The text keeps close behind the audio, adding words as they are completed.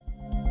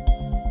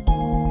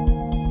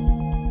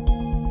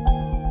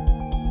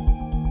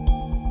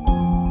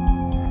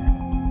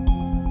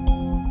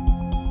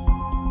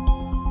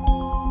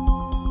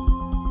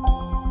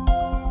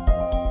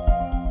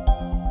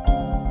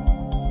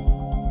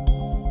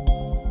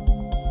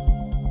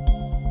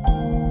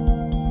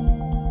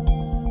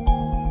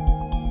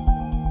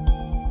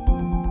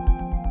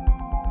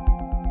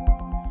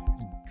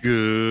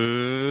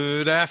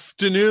Good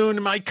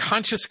afternoon, my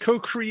conscious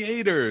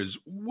co-creators.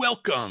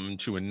 Welcome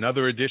to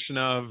another edition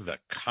of the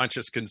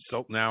Conscious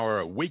Consultant Hour,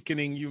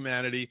 Awakening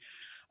Humanity.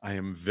 I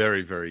am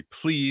very, very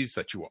pleased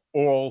that you are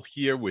all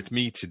here with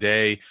me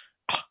today.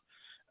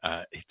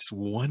 It's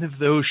one of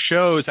those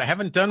shows. I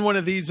haven't done one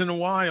of these in a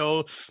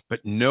while,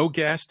 but no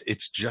guest.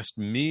 It's just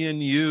me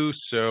and you.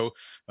 So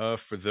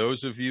for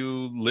those of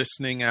you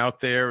listening out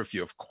there, if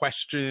you have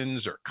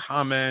questions or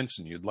comments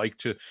and you'd like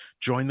to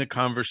join the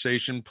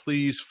conversation,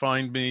 please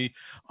find me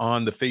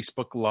on the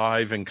Facebook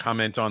Live and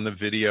comment on the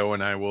video,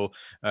 and I will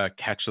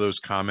catch those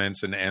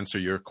comments and answer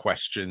your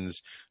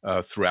questions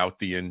throughout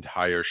the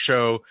entire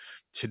show.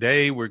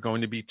 Today, we're going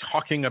to be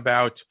talking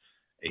about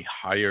a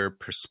higher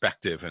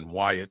perspective and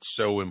why it's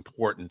so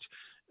important,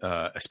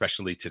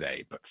 especially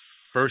today. But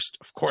first,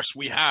 of course,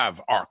 we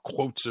have our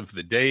quotes of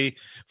the day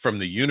from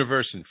the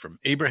universe and from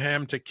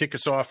Abraham to kick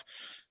us off.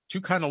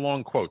 Two kind of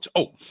long quotes.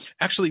 Oh,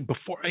 actually,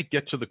 before I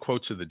get to the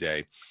quotes of the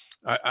day,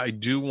 I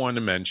do want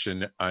to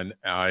mention, and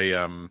I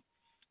am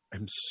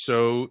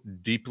so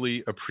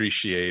deeply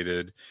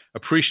appreciative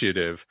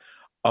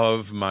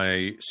of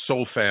my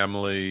soul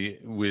family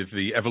with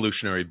the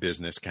Evolutionary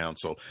Business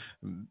Council.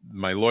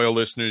 My loyal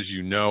listeners,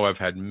 you know I've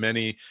had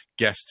many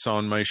guests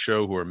on my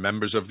show who are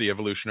members of the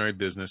Evolutionary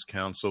Business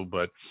Council,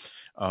 but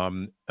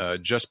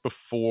just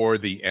before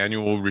the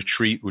annual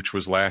retreat, which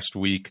was last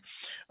week,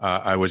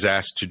 I was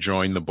asked to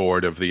join the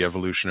board of the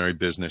Evolutionary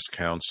Business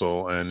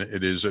Council, and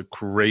it is a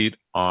great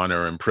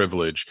honor and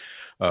privilege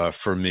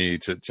for me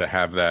to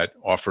have that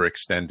offer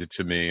extended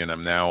to me, and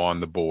I'm now on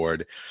the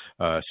board.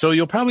 So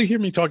you'll probably hear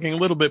me talking a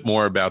little bit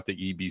more about the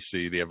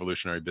EBC, the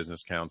Evolutionary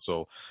Business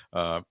Council,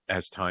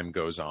 as time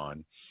goes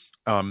on.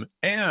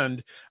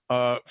 And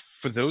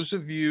for those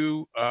of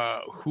you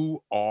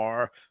who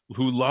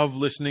love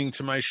listening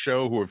to my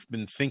show, who have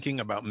been thinking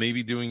about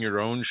maybe doing your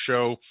own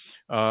show,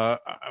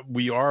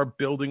 we are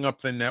building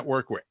up the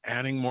network. We're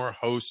adding more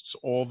hosts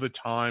all the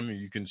time.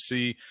 You can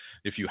see,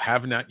 if you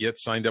have not yet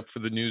signed up for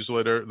the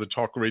newsletter, the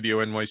Talk Radio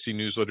NYC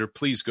newsletter,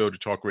 please go to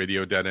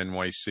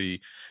talkradio.nyc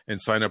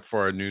and sign up for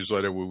our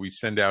newsletter, where we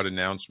send out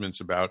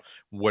announcements about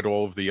what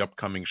all of the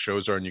upcoming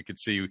shows are. And you can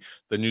see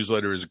the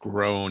newsletter has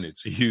grown.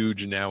 It's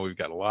huge now. We've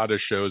got a lot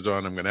of shows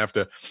on. I'm going to have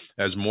to,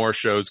 as more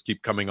shows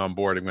keep coming on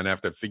board, I'm going to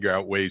have to figure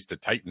out ways to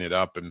tighten it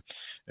up and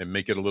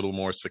make it a little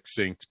more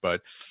succinct.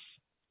 But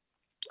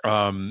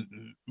I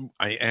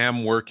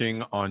am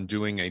working on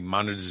doing a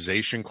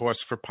monetization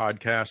course for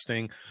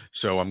podcasting.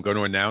 So I'm going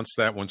to announce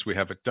that once we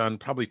have it done.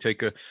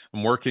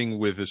 I'm working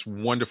with this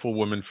wonderful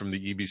woman from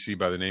the EBC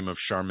by the name of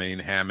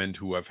Charmaine Hammond,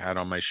 who I've had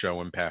on my show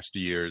in past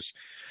years.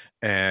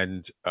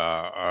 And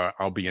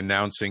I'll be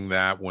announcing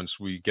that once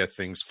we get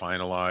things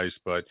finalized.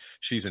 But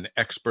she's an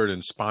expert in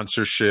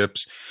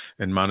sponsorships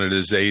and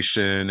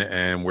monetization,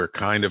 and we're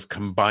kind of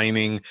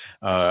combining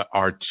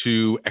our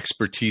two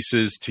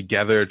expertises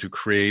together to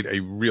create a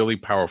really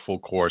powerful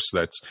course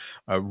that's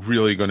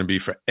really going to be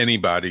for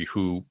anybody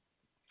who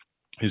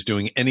is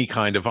doing any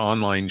kind of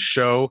online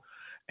show,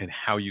 and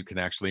how you can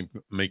actually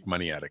make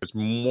money at it. Because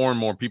more and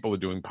more people are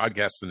doing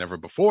podcasts than ever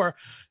before,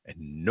 and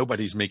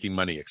nobody's making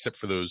money except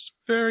for those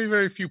very,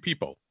 very few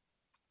people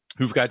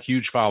who've got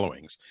huge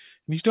followings.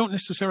 And you don't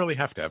necessarily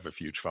have to have a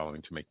huge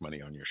following to make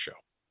money on your show.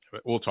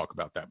 But we'll talk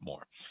about that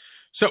more.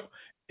 So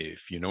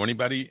if you know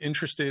anybody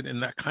interested in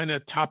that kind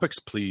of topics,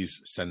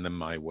 please send them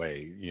my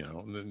way.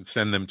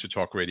 Send them to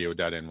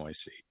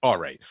talkradio.nyc. All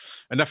right,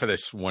 enough of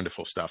this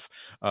wonderful stuff.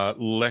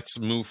 Let's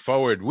move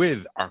forward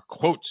with our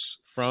quotes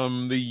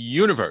from the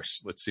universe.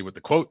 Let's see what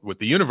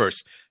the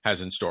universe has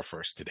in store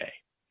for us today.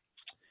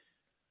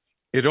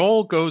 It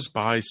all goes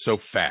by so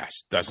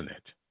fast, doesn't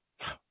it?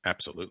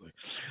 Absolutely.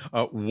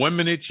 1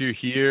 minute you're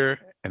here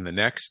and the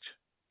next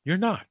you're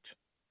not.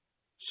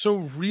 So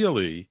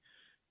really,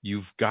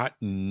 you've got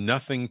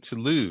nothing to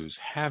lose,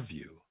 have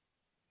you?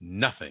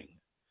 Nothing.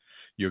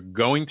 You're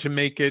going to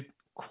make it,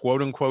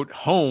 quote unquote,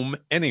 home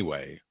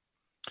anyway.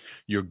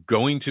 You're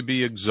going to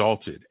be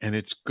exalted, and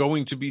it's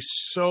going to be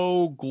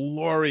so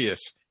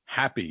glorious,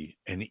 happy,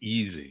 and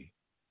easy.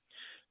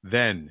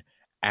 Then,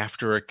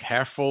 after a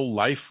careful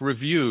life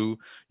review,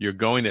 you're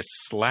going to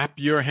slap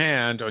your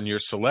hand on your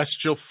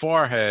celestial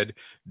forehead,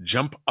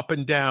 jump up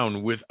and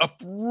down with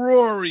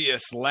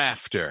uproarious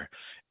laughter,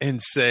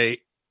 and say,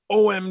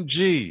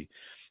 OMG,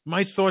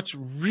 my thoughts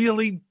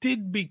really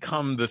did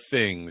become the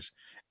things.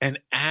 And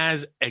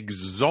as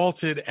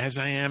exalted as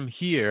I am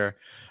here,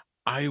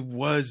 I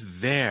was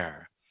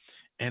there.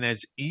 And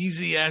as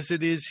easy as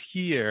it is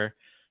here,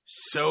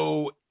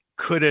 so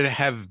could it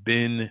have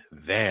been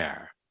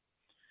there.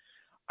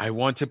 I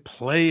want to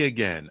play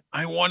again.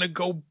 I want to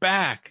go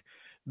back.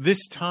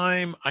 This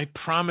time, I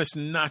promise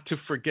not to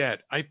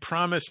forget. I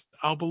promise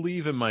I'll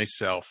believe in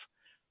myself.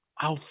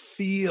 I'll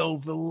feel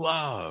the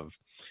love.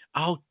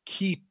 I'll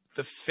keep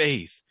the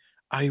faith.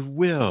 I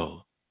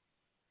will.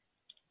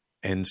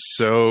 And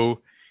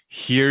so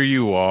here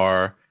you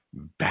are,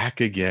 back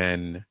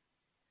again,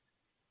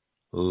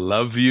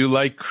 Love you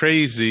like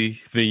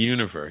crazy, the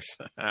universe.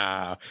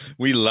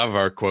 We love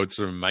our quotes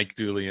from Mike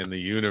Dooley and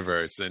the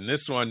universe. And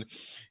this one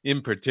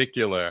in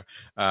particular,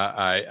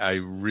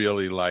 I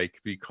really like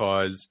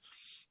because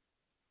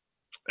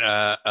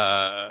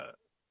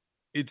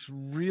it's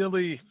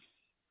really,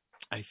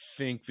 I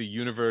think the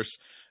universe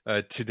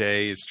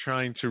today is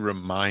trying to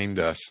remind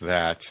us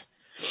that,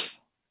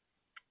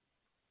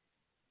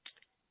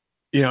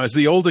 as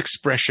the old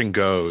expression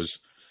goes,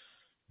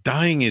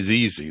 dying is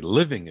easy,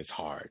 living is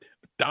hard.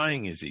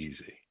 Dying is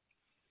easy.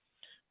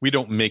 We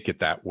don't make it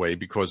that way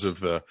because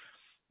of the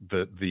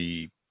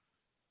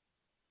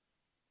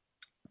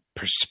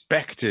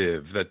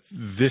perspective that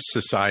this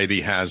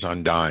society has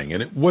on dying.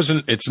 And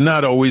it's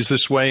not always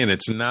this way, and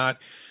it's not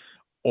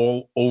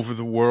all over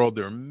the world.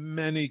 There are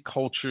many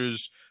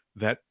cultures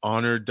that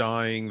honor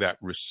dying, that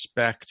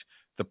respect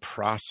the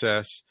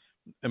process.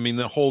 I mean,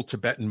 the whole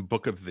Tibetan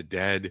Book of the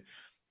Dead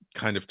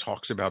kind of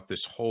talks about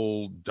this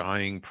whole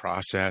dying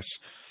process.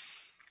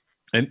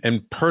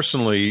 And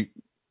personally,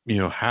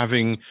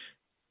 having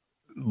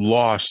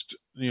lost,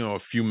 a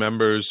few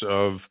members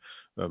of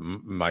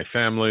my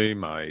family,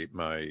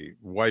 my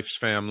wife's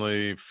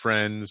family,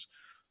 friends,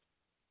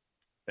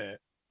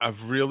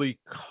 I've really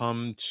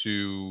come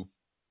to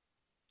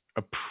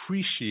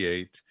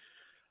appreciate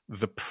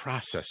the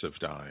process of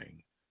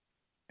dying,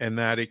 and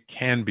that it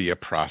can be a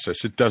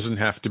process. It doesn't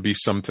have to be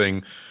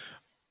something,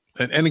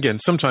 and again,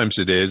 sometimes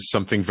it is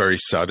something very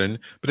sudden,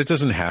 but it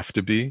doesn't have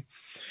to be.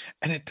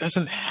 And it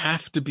doesn't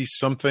have to be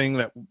something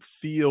that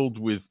filled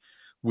with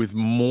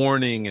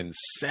mourning and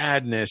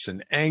sadness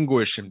and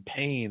anguish and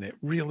pain. It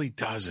really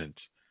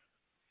doesn't.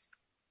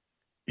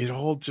 It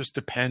all just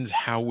depends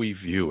how we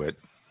view it.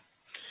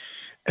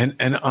 And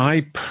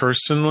I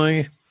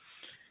personally,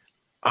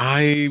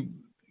 I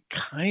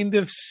kind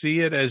of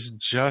see it as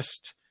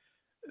just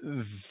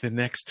the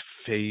next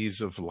phase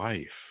of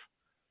life.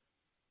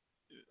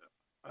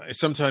 I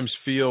sometimes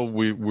feel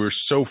we're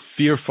so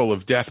fearful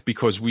of death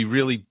because we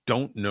really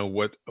don't know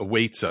what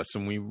awaits us.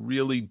 And we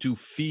really do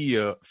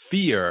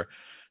fear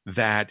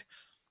that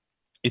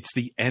it's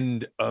the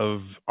end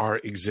of our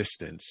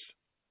existence.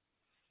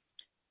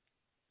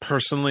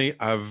 Personally,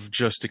 I've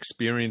just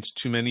experienced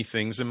too many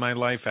things in my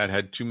life. I've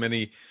had too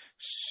many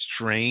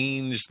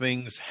strange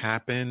things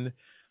happen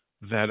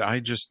that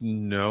I just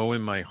know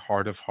in my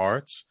heart of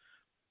hearts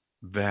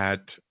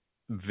that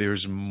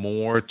there's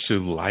more to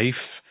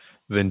life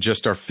than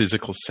just our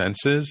physical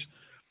senses.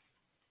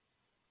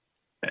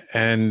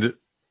 And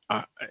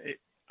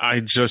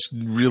I just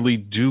really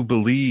do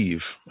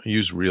believe, I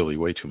use really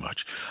way too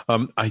much.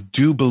 I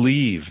do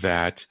believe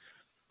that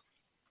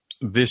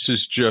this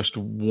is just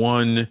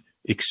one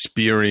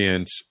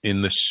experience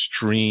in the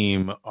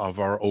stream of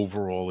our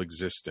overall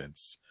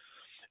existence.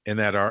 And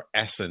that our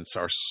essence,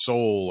 our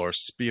soul, our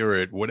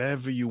spirit,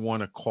 whatever you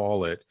want to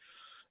call it,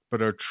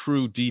 but our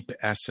true deep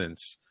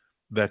essence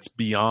that's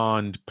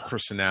beyond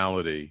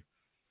personality,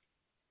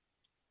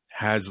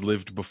 has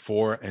lived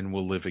before and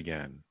will live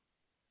again.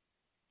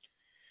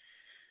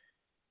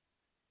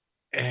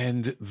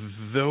 And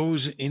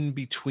those in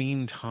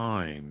between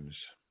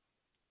times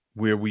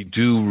where we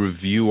do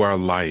review our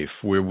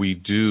life, where we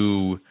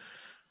do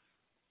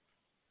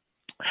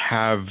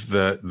have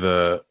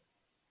the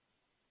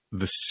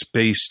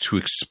space to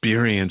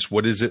experience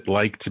what is it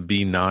like to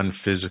be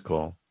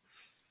non-physical,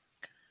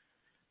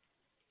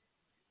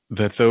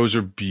 that those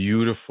are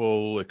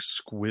beautiful,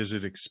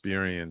 exquisite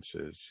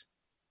experiences.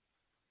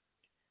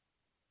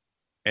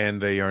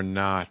 And they are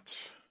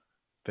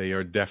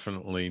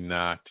definitely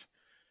not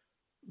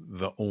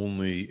the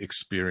only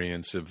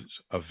experience of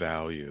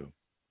value.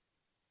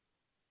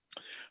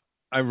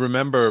 I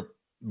remember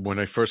when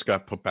I first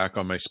got put back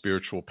on my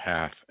spiritual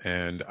path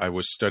and I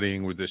was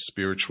studying with this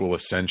spiritual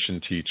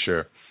ascension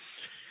teacher.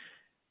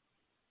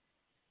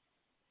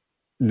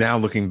 Now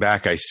looking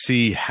back, I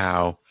see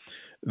how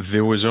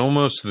there was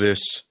almost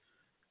this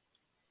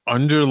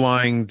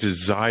underlying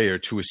desire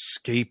to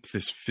escape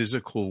this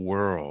physical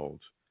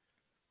world.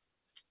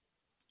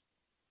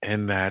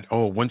 And that,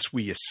 once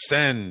we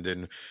ascend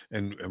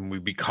and we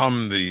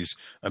become these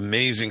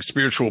amazing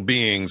spiritual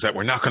beings, that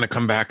we're not going to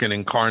come back and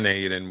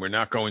incarnate, and we're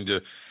not going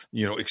to,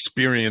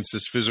 experience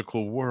this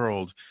physical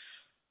world.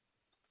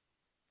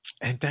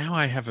 And now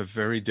I have a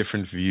very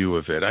different view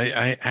of it.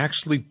 I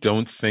actually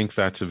don't think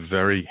that's a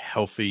very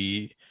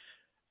healthy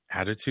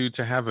attitude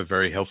to have, a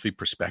very healthy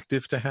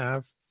perspective to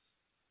have.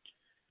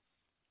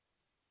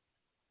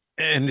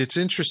 And it's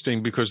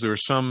interesting because there are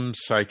some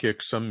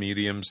psychics, some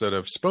mediums that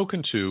I've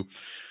spoken to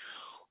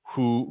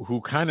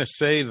who kind of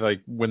say,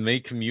 like, when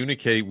they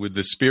communicate with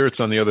the spirits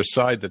on the other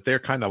side, that they're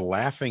kind of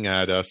laughing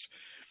at us,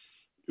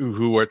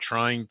 who are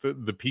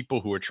the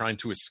people who are trying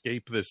to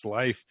escape this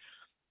life,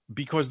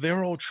 because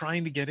they're all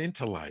trying to get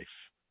into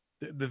life.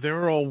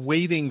 They're all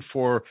waiting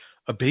for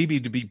a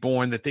baby to be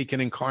born that they can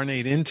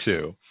incarnate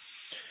into.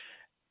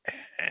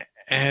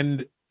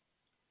 And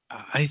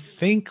I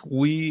think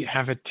we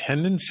have a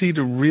tendency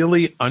to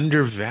really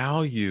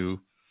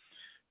undervalue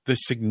the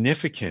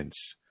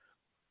significance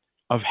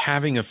of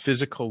having a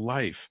physical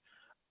life.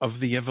 of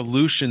the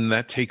evolution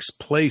that takes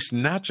place,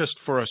 not just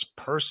for us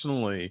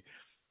personally,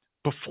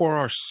 but for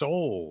our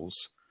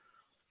souls.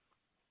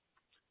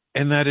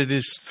 And that it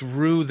is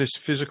through this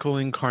physical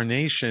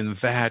incarnation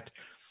that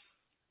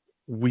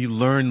we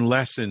learn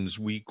lessons,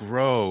 we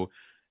grow,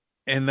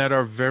 and that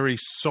our very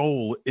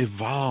soul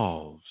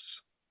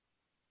evolves.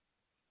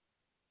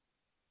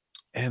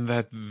 And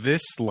that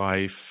this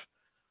life,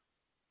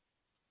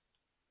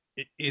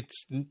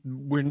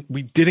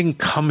 we didn't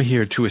come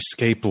here to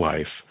escape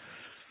life.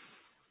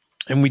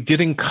 And we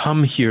didn't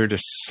come here to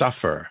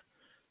suffer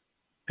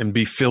and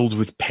be filled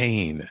with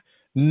pain.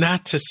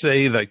 Not to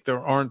say that there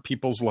aren't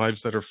people's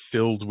lives that are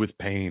filled with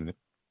pain.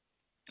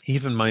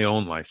 Even my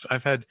own life.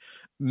 I've had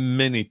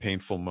many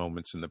painful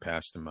moments in the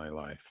past in my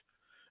life.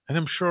 And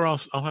I'm sure I'll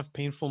have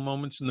painful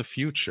moments in the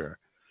future.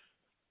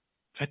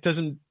 That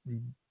doesn't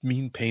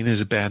mean pain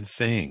is a bad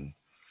thing.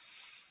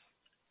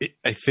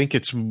 I think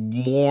it's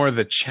more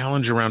the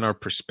challenge around our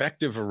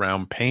perspective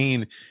around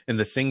pain and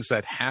the things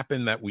that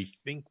happen that we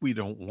think we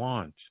don't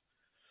want.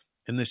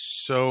 And this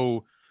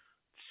so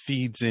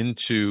feeds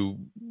into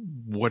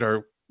what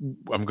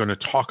I'm going to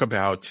talk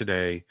about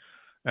today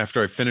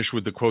after I finish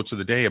with the quotes of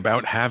the day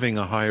about having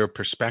a higher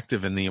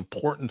perspective and the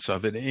importance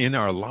of it in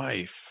our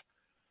life.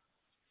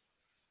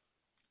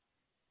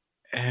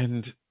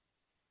 And,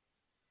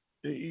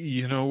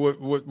 you know,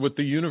 what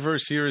the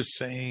universe here is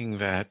saying,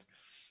 that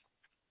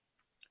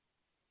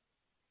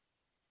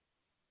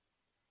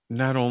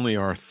not only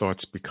our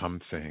thoughts become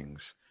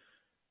things,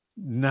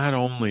 not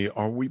only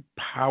are we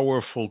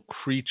powerful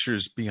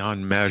creatures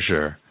beyond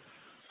measure,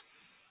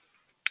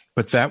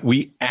 but that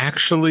we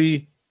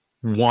actually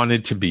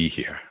wanted to be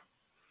here.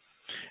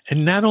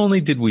 And not only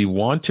did we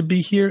want to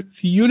be here,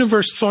 the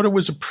universe thought it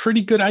was a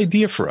pretty good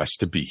idea for us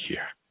to be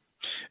here.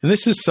 And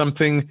this is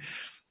something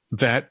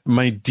that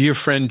my dear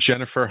friend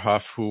Jennifer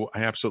Huff, who I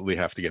absolutely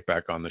have to get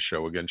back on the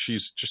show again,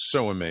 she's just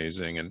so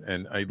amazing,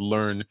 and I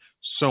learn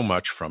so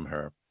much from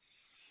her.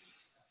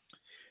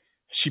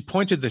 She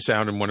pointed this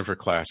out in one of her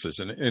classes,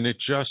 and it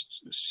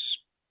just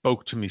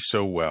spoke to me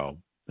so well.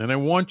 And I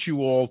want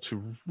you all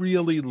to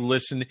really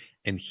listen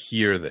and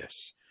hear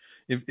this.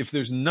 If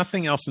there's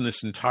nothing else in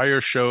this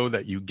entire show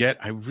that you get,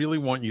 I really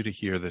want you to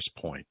hear this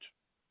point.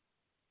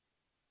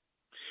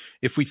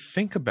 If we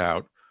think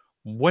about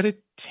what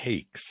it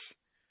takes,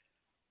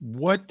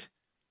 what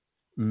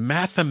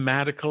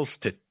mathematical,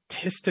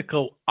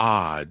 statistical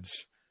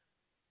odds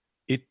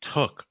it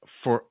took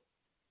for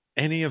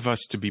any of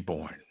us to be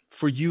born,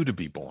 for you to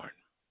be born,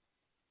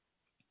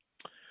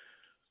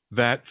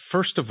 that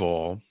first of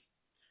all,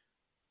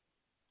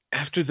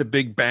 after the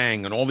Big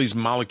Bang and all these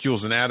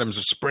molecules and atoms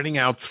are spreading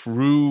out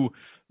through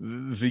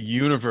the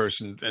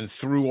universe and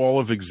through all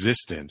of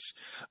existence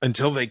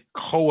until they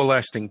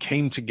coalesced and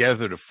came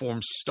together to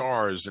form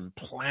stars and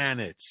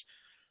planets,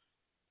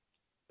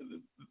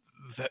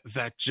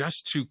 that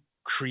just to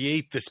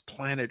create this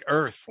planet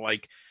Earth,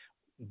 like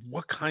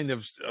what kind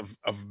of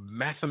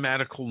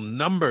mathematical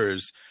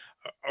numbers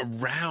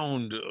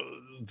around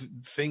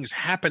things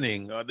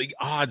happening, the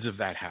odds of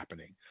that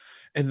happening.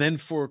 And then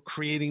for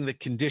creating the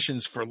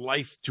conditions for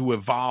life to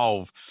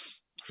evolve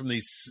from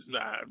these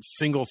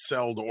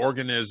single-celled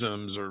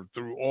organisms or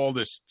through all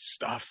this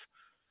stuff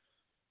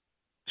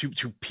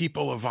to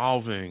people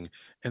evolving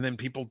and then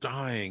people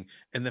dying.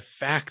 And the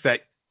fact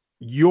that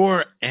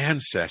your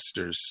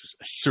ancestors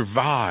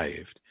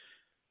survived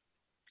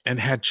and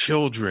had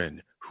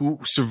children who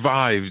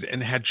survived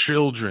and had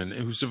children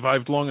who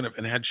survived long enough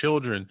and had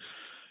children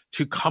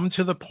to come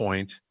to the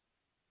point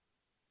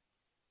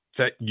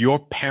that your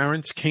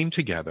parents came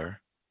together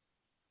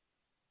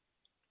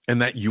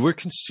and that you were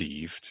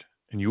conceived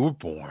and you were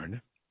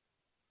born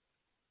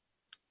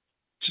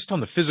just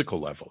on the physical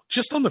level,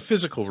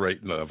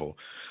 level.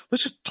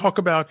 Let's just talk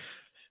about,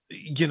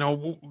 you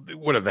know,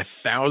 what are the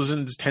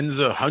thousands, tens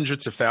of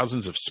hundreds of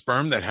thousands of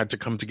sperm that had to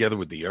come together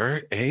with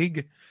the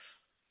egg,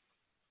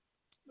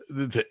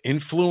 the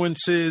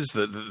influences,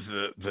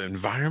 the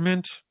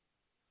environment.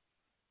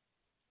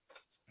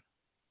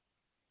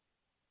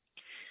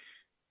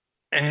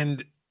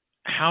 And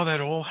how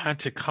that all had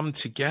to come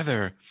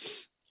together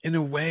in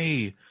a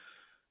way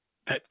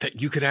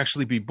that you could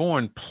actually be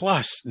born.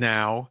 Plus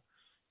now,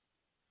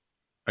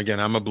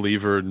 again, I'm a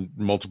believer in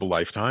multiple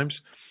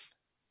lifetimes.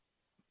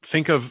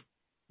 Think of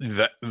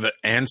the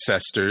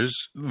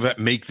ancestors that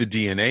make the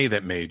DNA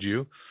that made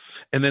you,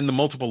 and then the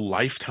multiple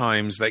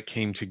lifetimes that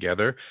came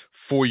together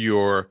for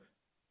your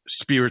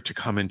spirit to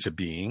come into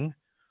being.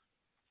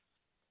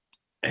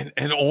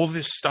 And all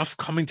this stuff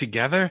coming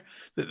together,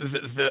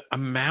 the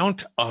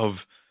amount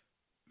of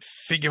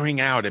figuring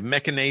out and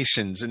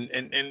machinations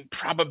and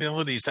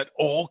probabilities that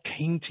all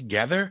came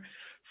together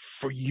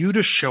for you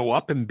to show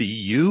up and be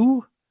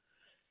you.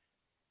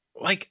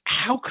 Like,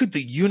 how could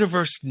the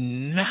universe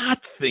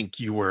not think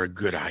you were a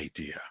good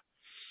idea?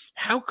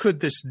 How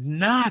could this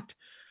not,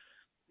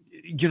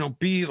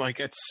 be like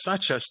at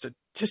such a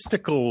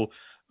statistical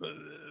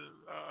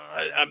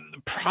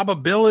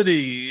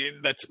probability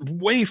that's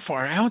way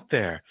far out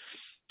there?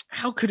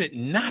 How could it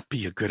not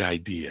be a good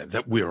idea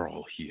that we're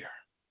all here?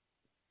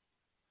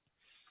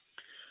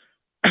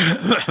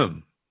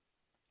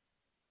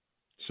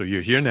 So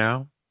you're here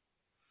now.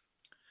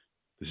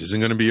 This isn't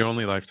going to be your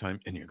only lifetime,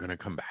 and you're going to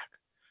come back.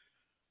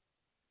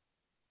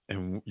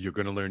 And you're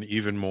going to learn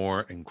even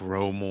more and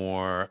grow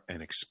more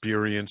and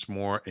experience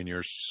more, and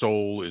your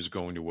soul is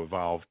going to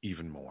evolve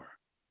even more.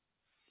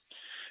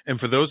 And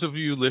for those of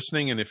you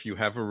listening, and if you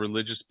have a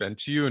religious bent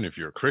to you, and if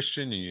you're a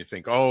Christian and you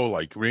think, oh,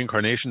 like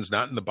reincarnation's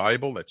not in the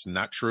Bible, that's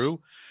not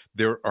true.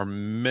 There are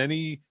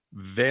many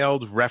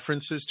veiled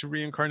references to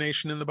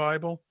reincarnation in the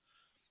Bible.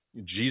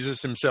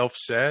 Jesus himself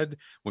said,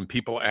 when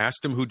people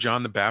asked him who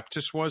John the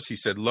Baptist was, he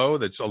said, lo,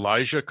 that's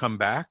Elijah come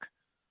back.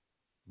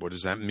 What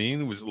does that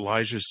mean? Was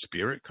Elijah's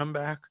spirit come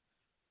back?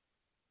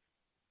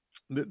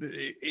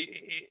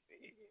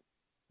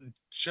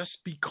 Just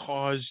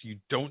because you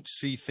don't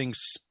see things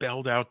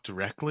spelled out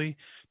directly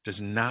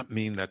does not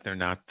mean that they're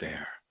not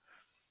there.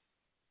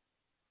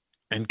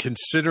 And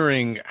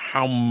considering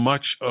how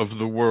much of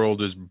the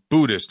world is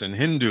Buddhist and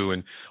Hindu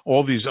and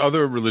all these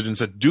other religions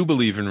that do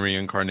believe in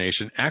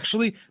reincarnation,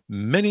 actually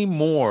many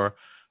more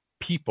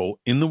people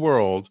in the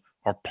world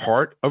are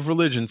part of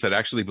religions that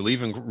actually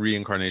believe in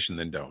reincarnation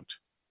than don't.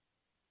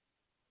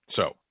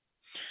 So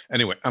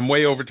anyway, I'm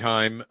way over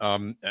time.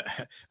 I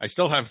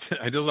still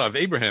have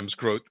Abraham's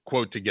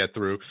quote to get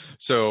through.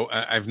 So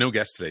I have no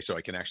guest today, so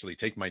I can actually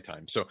take my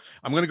time. So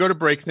I'm going to go to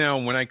break now.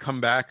 And when I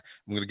come back,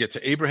 I'm going to get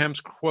to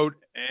Abraham's quote.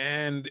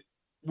 And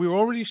we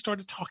already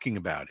started talking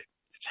about it.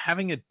 It's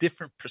having a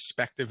different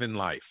perspective in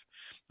life.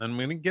 And I'm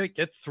going to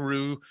get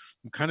through.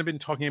 I've kind of been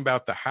talking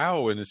about the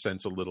how in a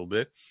sense a little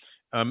bit.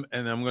 And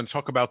I'm going to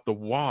talk about the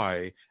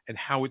why and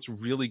how it's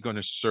really going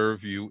to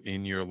serve you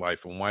in your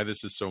life and why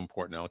this is so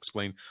important. I'll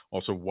explain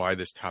also why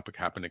this topic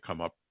happened to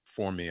come up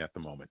for me at the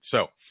moment.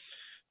 So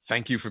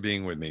thank you for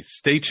being with me.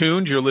 Stay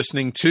tuned. You're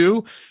listening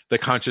to the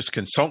Conscious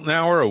Consultant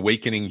Hour,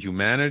 Awakening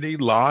Humanity,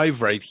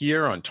 live right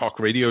here on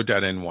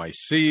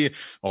talkradio.nyc,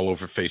 all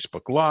over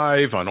Facebook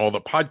Live, on all the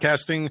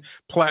podcasting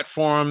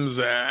platforms,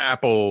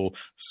 Apple,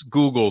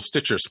 Google,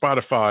 Stitcher,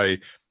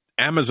 Spotify,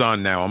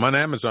 Amazon now. I'm on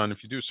Amazon.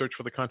 If you do search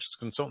for the Conscious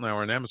Consultant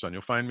Hour on Amazon,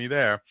 you'll find me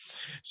there.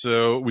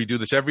 So we do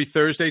this every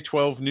Thursday,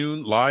 12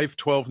 noon, live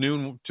 12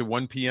 noon to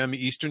 1 p.m.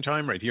 Eastern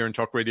time, right here on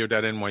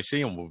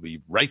talkradio.nyc, and we'll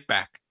be right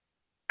back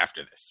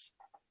after this.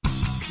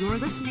 You're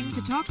listening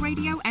to Talk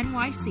Radio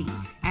NYC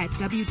at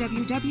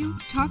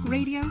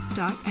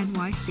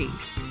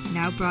www.talkradio.nyc.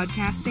 Now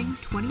broadcasting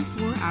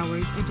 24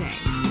 hours a day.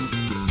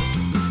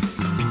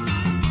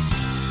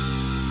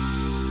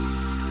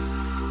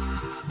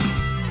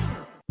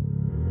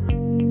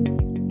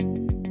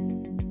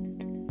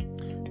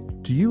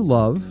 Do you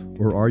love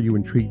or are you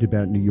intrigued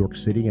about New York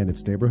City and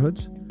its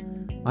neighborhoods?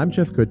 I'm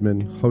Jeff Goodman,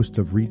 host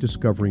of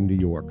Rediscovering New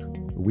York,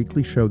 a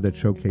weekly show that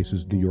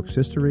showcases New York's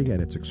history and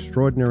its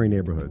extraordinary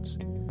neighborhoods.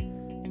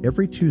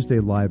 Every Tuesday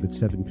live at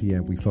 7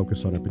 p.m., we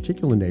focus on a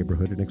particular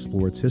neighborhood and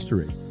explore its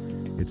history,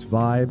 its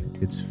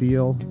vibe, its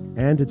feel,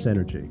 and its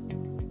energy.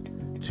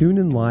 Tune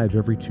in live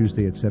every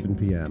Tuesday at 7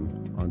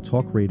 p.m. on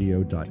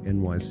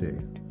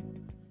talkradio.nyc.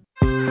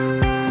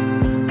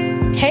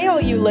 Hey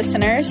all you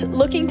listeners,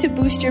 looking to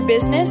boost your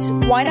business?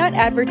 Why not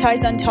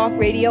advertise on Talk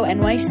Radio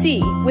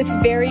NYC with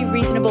very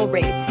reasonable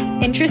rates?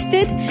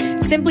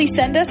 Interested? Simply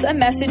send us a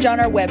message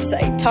on our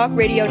website,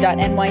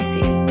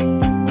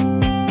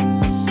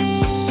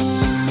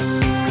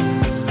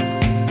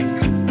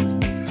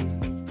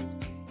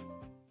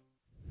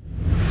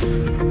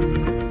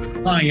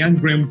 Hi, I'm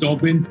Graham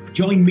Dobbin.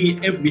 Join me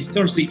every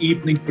Thursday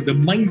evening for the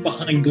Mind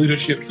Behind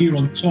Leadership here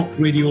on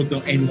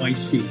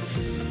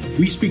talkradio.nyc.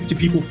 We speak to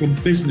people from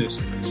business,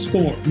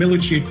 sport,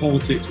 military and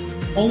politics,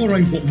 all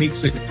around what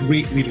makes a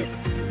great leader.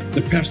 The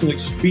personal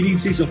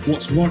experiences of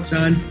what's worked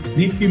and,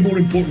 maybe more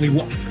importantly,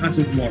 what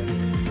hasn't worked.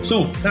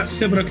 So, that's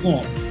 7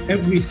 o'clock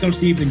every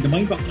Thursday evening, the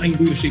Mind Behind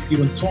Leadership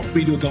here on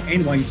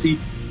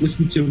talkradio.nyc.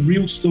 Listen to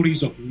real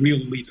stories of real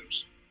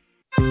leaders.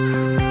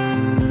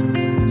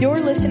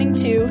 You're listening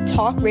to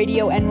Talk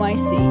Radio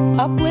NYC.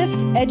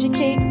 Uplift,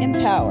 educate,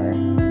 empower.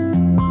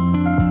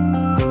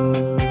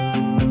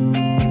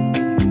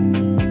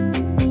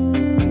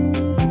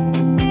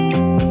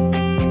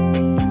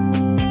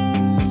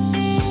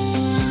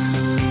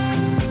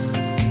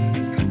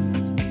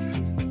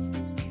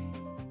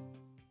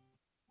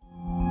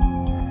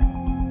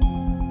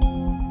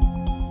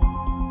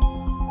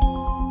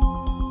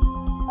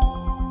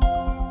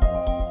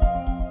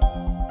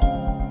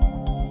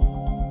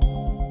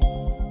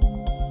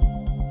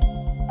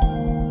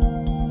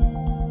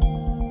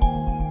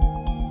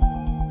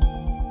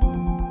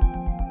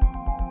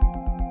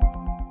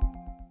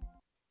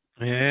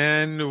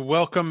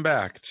 Welcome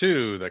back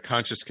to the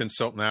Conscious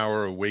Consultant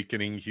Hour,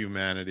 Awakening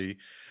Humanity.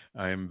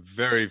 I am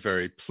very,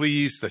 very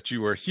pleased that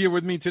you are here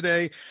with me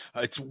today.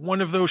 It's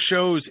one of those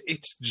shows,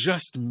 it's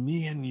just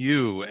me and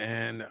you,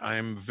 and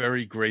I'm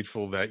very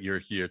grateful that you're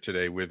here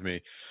today with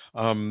me.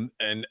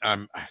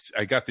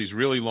 I got these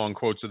really long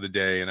quotes of the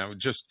day, and I would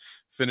just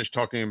finish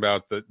talking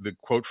about the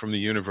quote from the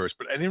universe,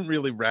 but I didn't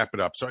really wrap it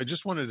up. So I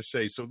just wanted to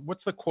say, so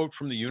what's the quote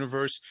from the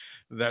universe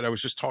that I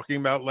was just talking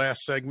about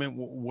last segment?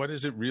 What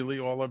is it really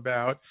all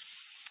about?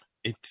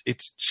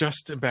 It's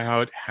just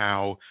about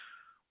how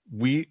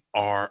we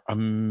are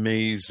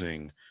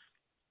amazing,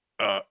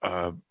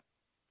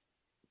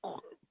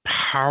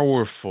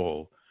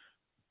 powerful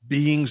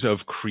beings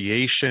of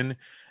creation,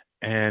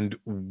 and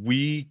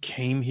we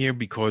came here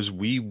because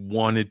we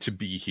wanted to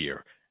be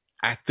here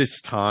at this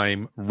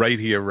time, right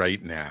here,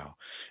 right now.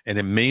 And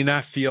it may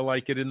not feel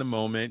like it in the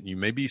moment. You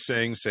may be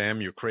saying,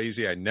 Sam, you're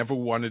crazy. I never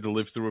wanted to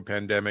live through a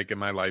pandemic in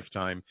my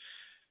lifetime.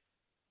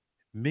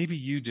 Maybe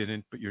you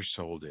didn't, but your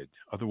soul did.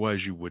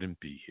 Otherwise, you wouldn't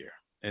be here.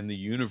 And the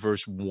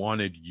universe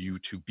wanted you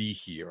to be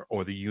here,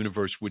 or the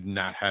universe would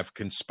not have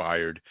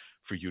conspired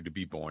for you to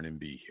be born and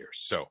be here.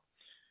 So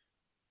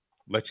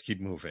let's keep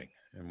moving.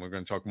 And we're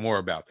going to talk more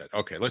about that.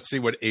 Okay, let's see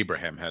what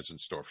Abraham has in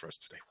store for us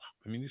today. Wow.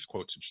 I mean, these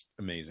quotes are just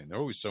amazing. They're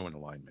always so in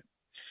alignment.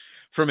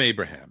 From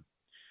Abraham,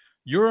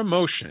 your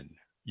emotion,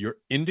 your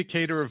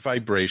indicator of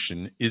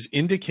vibration, is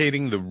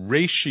indicating the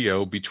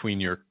ratio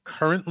between your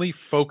currently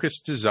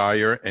focused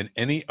desire and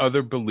any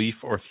other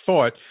belief or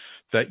thought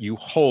that you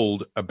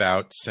hold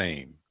about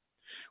same.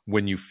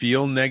 When you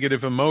feel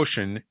negative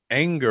emotion,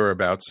 anger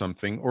about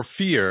something, or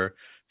fear,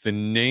 the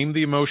name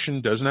the emotion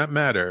does not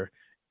matter.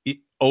 It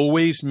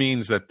always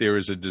means that there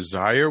is a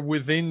desire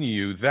within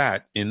you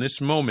that, in this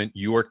moment,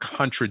 you are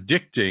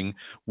contradicting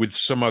with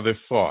some other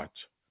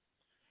thought.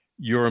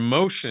 Your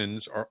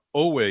emotions are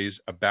always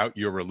about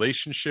your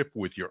relationship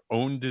with your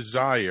own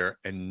desire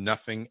and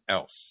nothing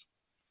else.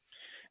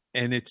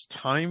 And it's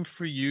time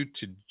for you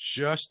to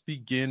just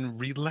begin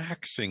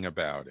relaxing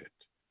about it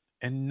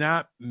and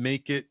not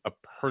make it a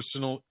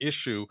personal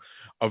issue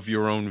of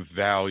your own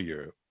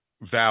valor,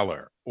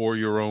 or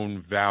your own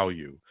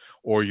value,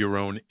 or your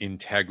own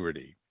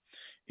integrity.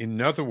 In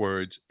other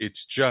words,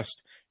 it's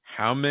just,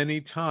 how many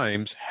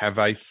times have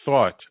I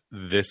thought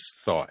this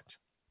thought?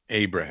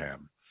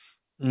 Abraham.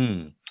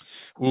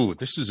 Ooh,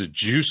 this is a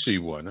juicy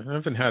one. I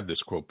haven't had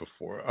this quote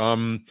before.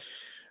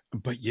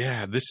 But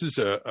yeah, this is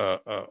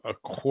a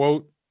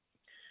quote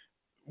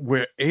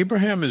where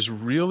Abraham is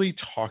really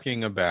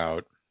talking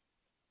about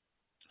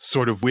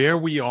sort of where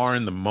we are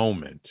in the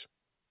moment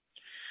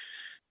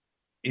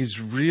is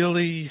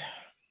really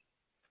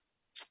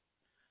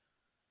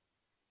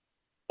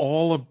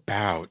all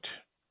about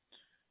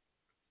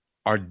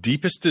our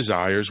deepest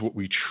desires, what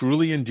we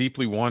truly and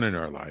deeply want in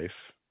our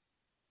life,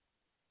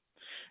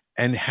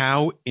 and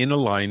how in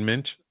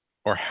alignment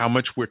or how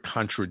much we're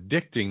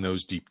contradicting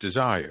those deep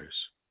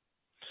desires.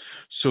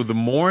 So the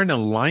more in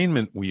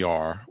alignment we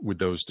are with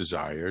those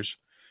desires,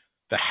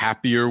 the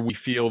happier we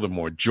feel, the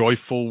more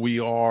joyful we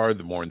are,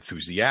 the more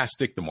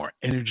enthusiastic, the more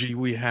energy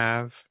we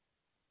have.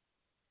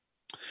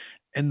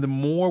 And the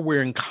more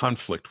we're in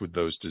conflict with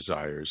those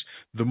desires,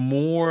 the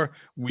more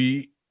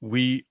we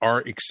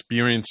are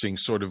experiencing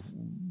sort of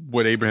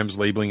what Abraham's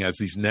labeling as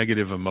these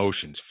negative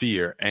emotions,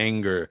 fear,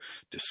 anger,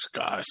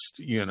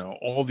 disgust,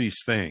 all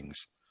these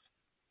things.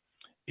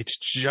 It's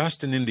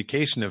just an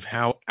indication of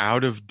how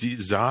out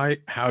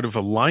of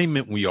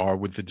alignment we are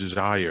with the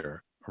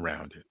desire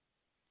around it.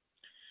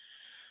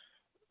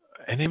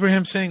 And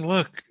Abraham's saying,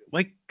 look,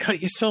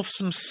 cut yourself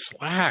some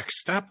slack.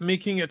 Stop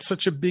making it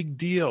such a big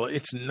deal.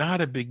 It's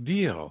not a big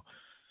deal.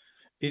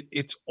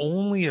 It's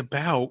only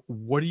about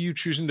what are you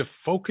choosing to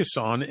focus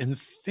on and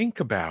think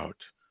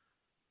about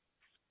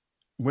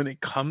when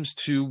it comes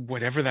to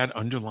whatever that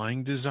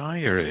underlying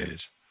desire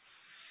is.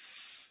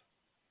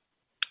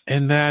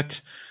 And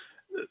that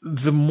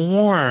the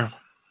more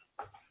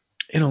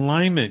in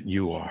alignment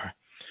you are,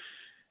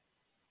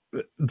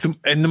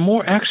 the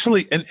more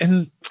actually,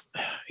 and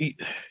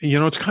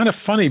it's kind of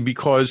funny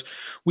because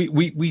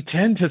we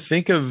tend to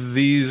think of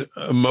these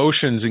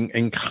emotions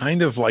in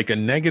kind of like a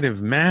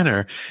negative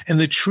manner. And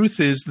the truth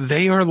is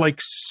they are like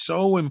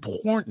so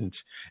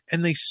important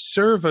and they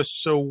serve us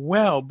so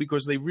well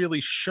because they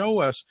really show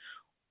us,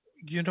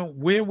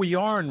 where we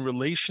are in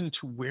relation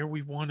to where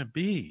we want to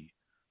be.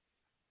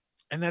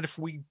 And that if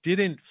we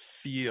didn't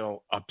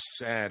feel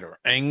upset or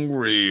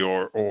angry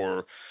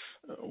or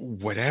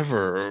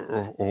whatever,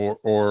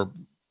 or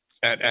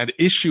at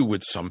issue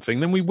with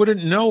something, then we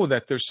wouldn't know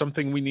that there's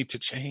something we need to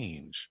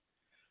change.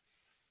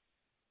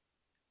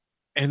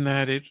 And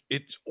that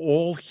it's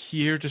all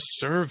here to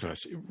serve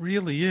us. It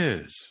really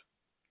is.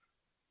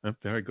 Oh,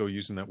 there I go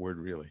using that word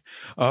really.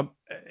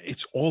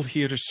 It's all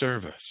here to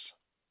serve us.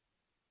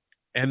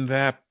 And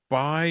that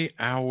by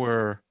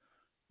our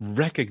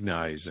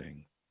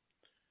recognizing,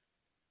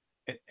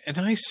 and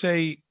I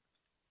say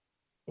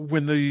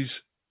when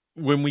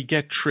we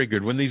get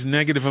triggered, when these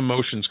negative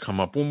emotions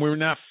come up, when we're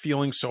not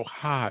feeling so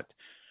hot,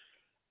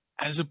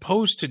 as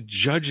opposed to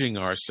judging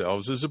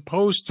ourselves, as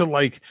opposed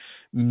to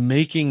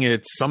making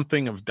it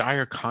something of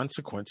dire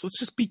consequence, let's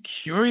just be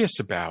curious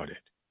about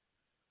it.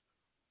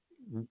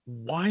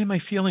 Why am I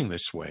feeling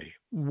this way?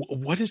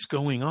 What is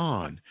going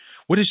on?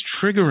 What is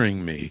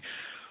triggering me?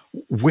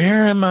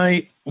 Where am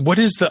I? What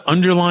is the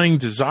underlying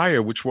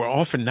desire, which we're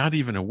often not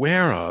even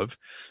aware of?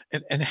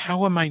 And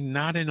how am I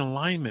not in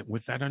alignment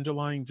with that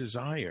underlying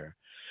desire?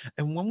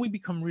 And when we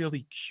become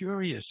really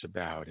curious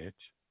about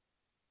it,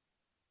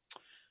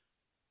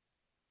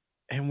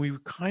 and we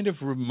kind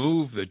of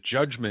remove the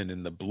judgment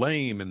and the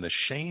blame and the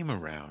shame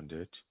around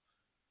it,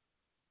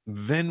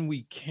 then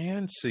we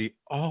can see,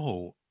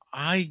 oh,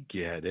 I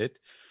get it.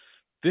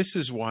 This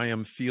is why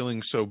I'm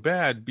feeling so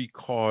bad,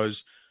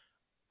 because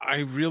I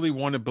really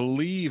want to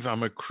believe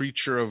I'm a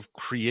creature of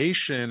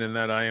creation and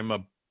that I am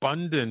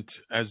abundant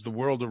as the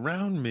world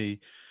around me.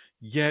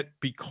 Yet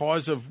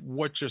because of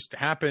what just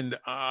happened,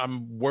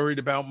 I'm worried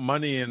about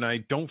money and I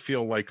don't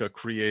feel like a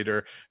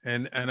creator.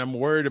 And I'm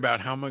worried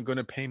about how am I going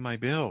to pay my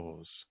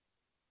bills.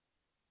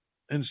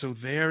 And so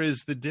there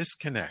is the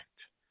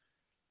disconnect.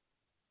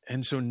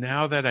 And so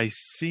now that I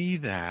see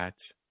that,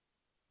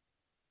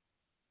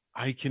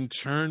 I can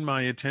turn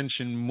my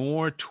attention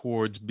more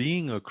towards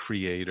being a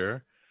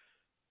creator,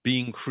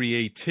 being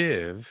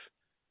creative,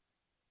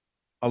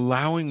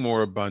 allowing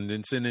more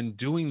abundance, and in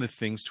doing the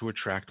things to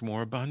attract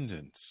more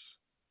abundance.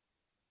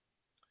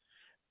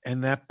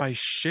 And that by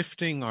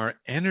shifting our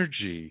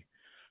energy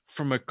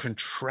from a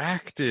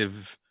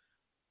contractive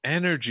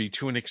energy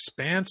to an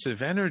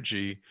expansive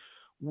energy,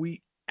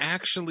 we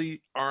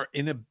actually are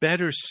in a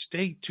better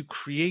state to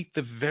create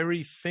the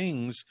very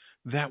things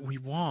that we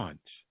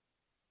want.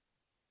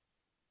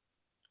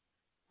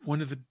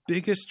 One of the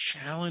biggest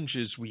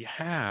challenges we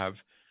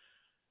have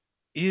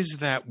is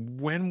that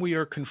when we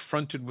are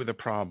confronted with a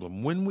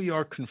problem, when we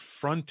are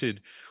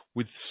confronted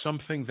with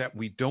something that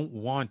we don't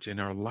want in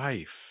our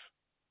life,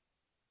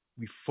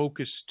 we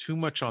focus too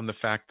much on the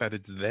fact that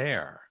it's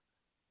there.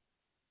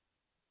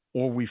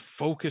 Or we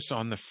focus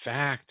on the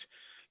fact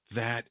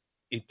that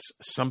it's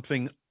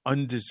something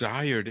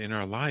undesired in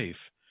our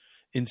life,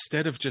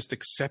 instead of just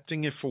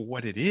accepting it for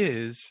what it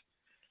is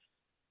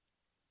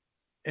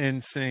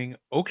and saying,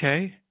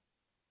 okay,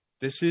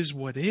 this is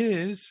what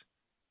is.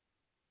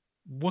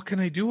 What can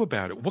I do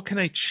about it? What can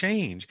I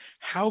change?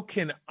 How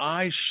can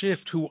I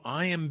shift who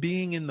I am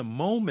being in the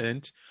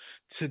moment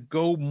to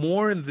go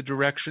more in the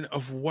direction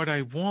of what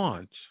I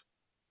want?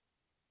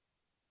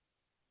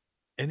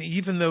 And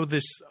even though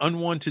this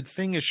unwanted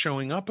thing is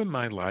showing up in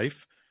my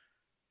life,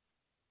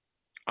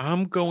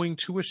 I'm going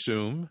to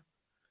assume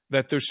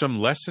that there's some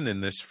lesson in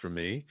this for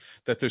me,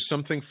 that there's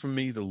something for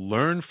me to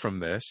learn from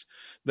this,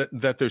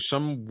 that there's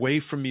some way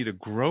for me to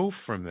grow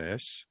from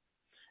this.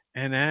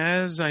 And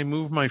as I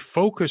move my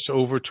focus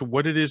over to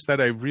what it is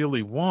that I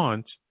really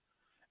want,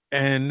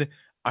 and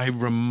I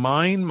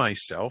remind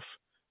myself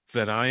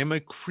that I am a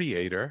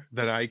creator,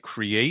 that I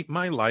create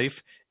my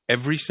life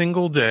every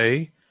single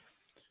day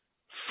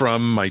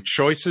from my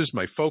choices,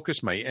 my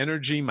focus, my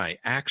energy, my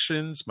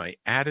actions, my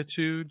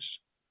attitudes.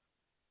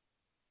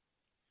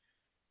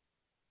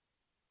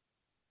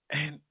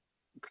 And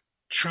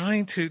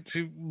trying to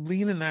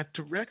lean in that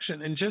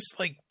direction and just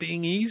like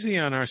being easy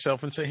on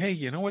ourselves and say, hey,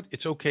 you know what?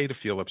 It's okay to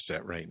feel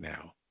upset right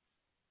now.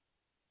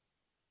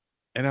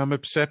 And I'm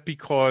upset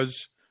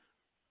because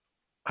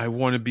I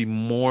want to be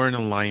more in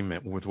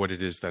alignment with what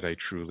it is that I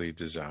truly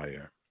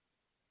desire.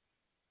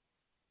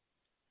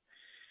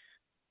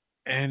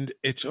 And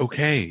it's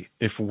okay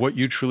if what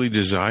you truly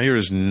desire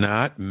is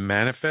not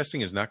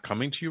manifesting, is not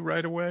coming to you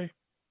right away.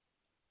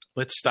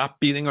 Let's stop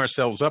beating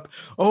ourselves up.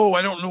 Oh,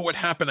 I don't know what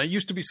happened. I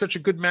used to be such a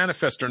good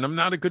manifester and I'm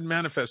not a good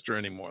manifester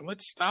anymore.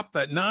 Let's stop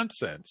that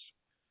nonsense.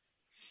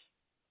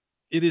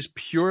 It is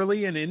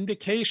purely an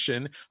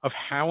indication of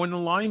how in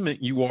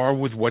alignment you are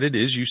with what it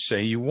is you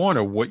say you want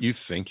or what you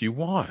think you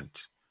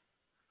want.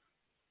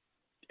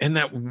 And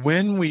that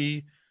when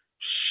we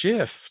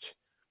shift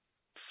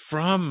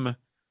from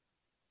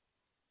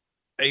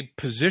a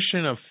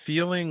position of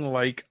feeling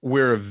like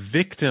we're a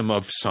victim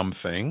of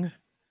something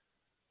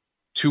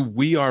to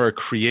we are a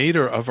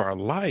creator of our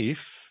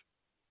life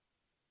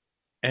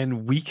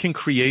and we can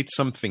create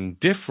something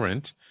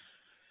different,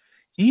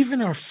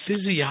 even our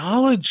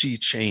physiology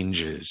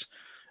changes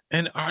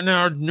and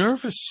our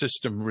nervous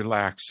system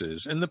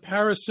relaxes and the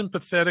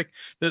parasympathetic,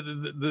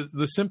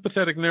 the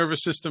sympathetic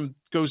nervous system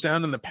goes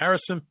down and the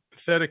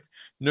parasympathetic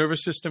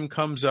nervous system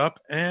comes up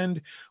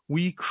and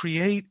we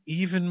create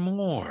even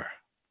more.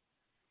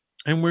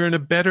 And we're in a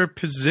better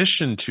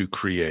position to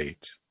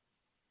create.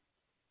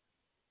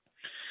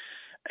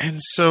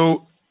 And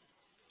so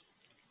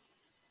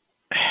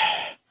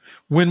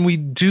when we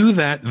do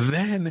that,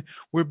 then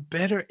we're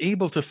better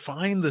able to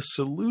find the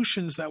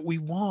solutions that we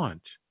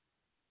want.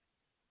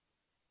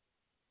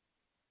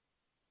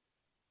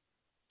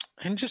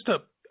 And just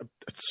a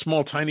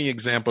small, tiny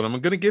example. And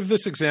I'm going to give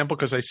this example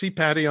because I see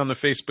Patty on the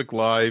Facebook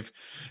Live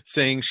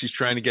saying she's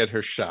trying to get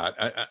her shot.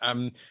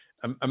 I'm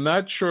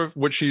not sure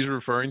what she's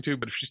referring to,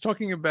 but if she's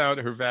talking about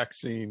her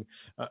vaccine,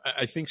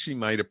 I think she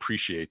might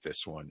appreciate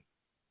this one.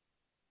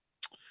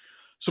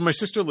 So my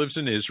sister lives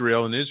in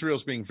Israel, and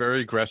Israel's being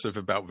very aggressive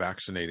about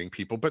vaccinating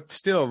people, but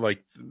still,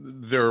 like,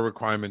 there are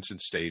requirements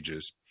and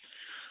stages.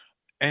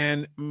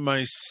 And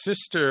my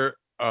sister,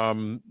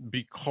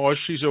 because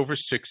she's over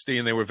 60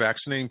 and they were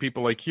vaccinating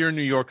people, like here in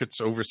New York,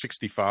 it's over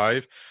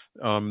 65,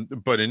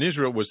 but in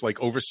Israel it was like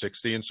over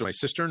 60. And so my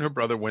sister and her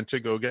brother went to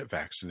go get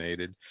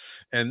vaccinated.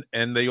 And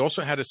they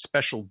also had a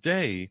special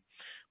day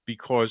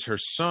because her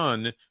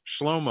son,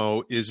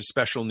 Shlomo, is a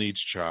special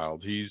needs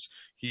child. He's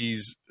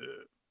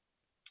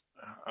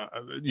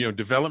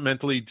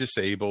developmentally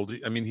disabled.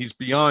 I mean, he's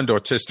beyond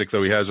autistic,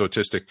 though he has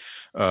autistic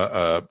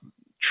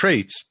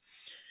traits.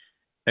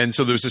 And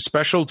so there was a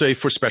special day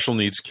for special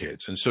needs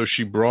kids. And so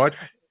she brought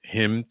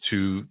him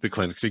to the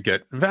clinic to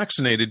get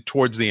vaccinated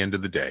towards the end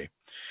of the day.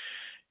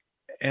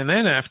 And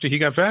then after he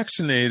got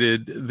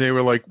vaccinated, they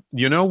were like,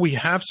 we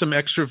have some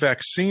extra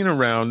vaccine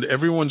around.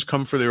 Everyone's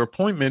come for their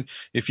appointment.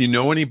 If you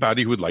know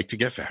anybody who would like to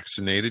get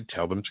vaccinated,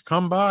 tell them to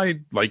come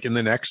by like in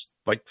the next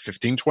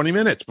 15, 20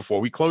 minutes before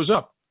we close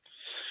up.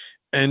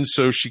 And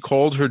so she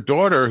called her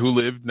daughter, who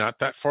lived not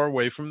that far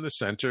away from the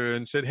center,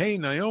 and said, hey,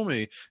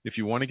 Naomi, if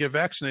you want to get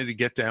vaccinated,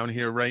 get down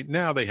here right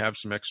now. They have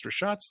some extra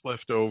shots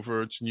left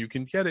over, and you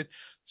can get it.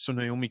 So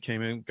Naomi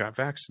came in and got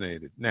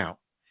vaccinated. Now,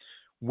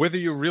 whether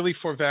you're really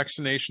for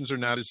vaccinations or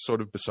not is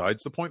sort of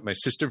besides the point. My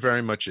sister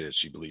very much is.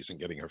 She believes in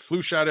getting her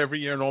flu shot every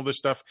year and all this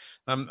stuff.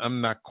 I'm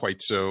not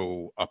quite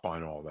so up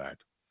on all that.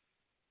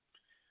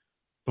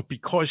 But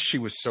because she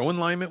was so in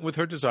alignment with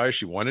her desire,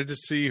 she wanted to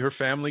see her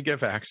family get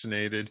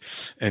vaccinated,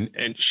 and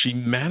she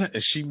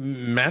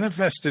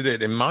manifested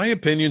it, in my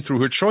opinion,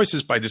 through her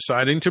choices by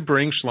deciding to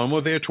bring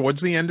Shlomo there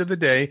towards the end of the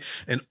day,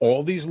 and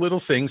all these little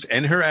things,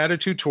 and her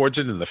attitude towards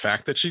it, and the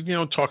fact that she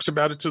talks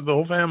about it to the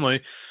whole family.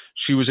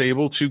 She was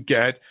able to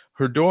get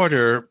her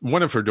daughter,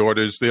 one of her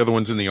daughters, the other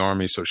one's in the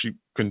Army, so she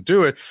couldn't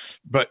do it,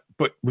 but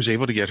was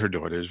able to get her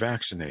daughters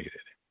vaccinated.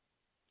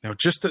 Now,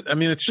 it's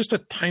just a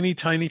tiny,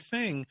 tiny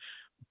thing.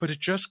 But it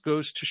just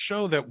goes to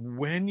show that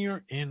when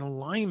you're in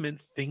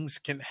alignment, things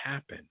can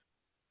happen.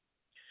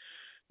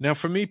 Now,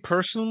 for me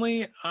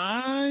personally,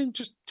 I'm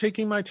just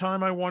taking my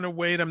time. I want to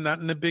wait. I'm not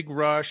in a big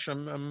rush.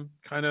 I'm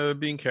kind of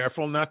being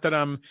careful. Not that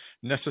I'm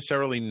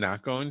necessarily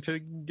not going to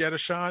get a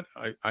shot.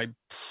 I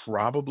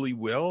probably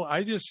will.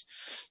 I just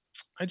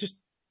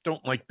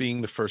don't like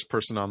being the first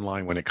person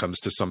online when it comes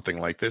to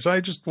something like this.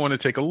 I just want to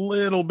take a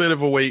little bit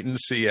of a wait and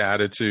see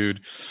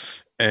attitude.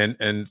 And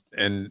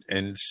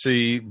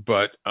see,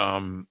 but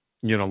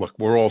look,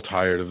 we're all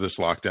tired of this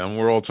lockdown.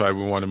 We're all tired.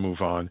 We want to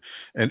move on,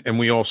 and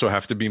we also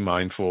have to be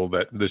mindful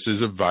that this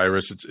is a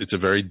virus. It's a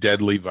very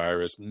deadly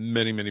virus.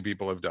 Many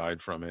people have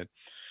died from it,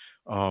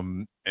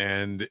 and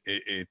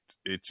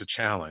it's a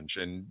challenge.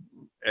 And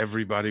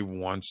everybody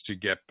wants to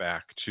get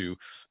back to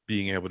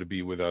being able to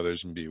be with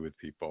others and be with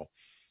people.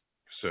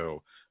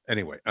 So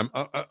anyway, I'm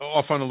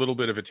off on a little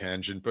bit of a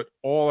tangent, but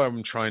all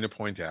I'm trying to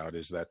point out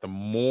is that the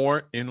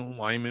more in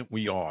alignment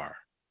we are,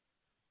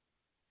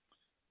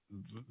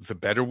 the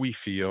better we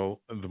feel,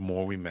 the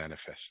more we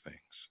manifest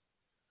things.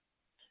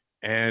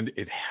 And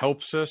it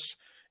helps us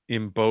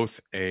in both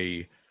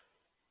a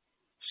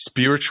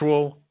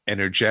spiritual,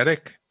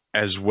 energetic,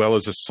 as well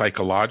as a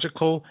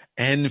psychological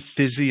and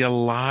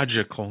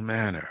physiological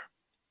manner.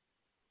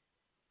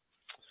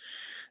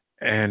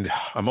 And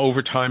I'm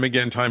over time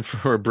again, time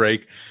for a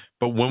break.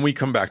 But when we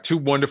come back, two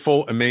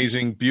wonderful,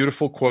 amazing,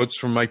 beautiful quotes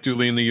from Mike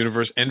Dooley in the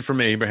Universe and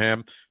from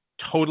Abraham,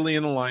 totally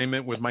in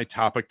alignment with my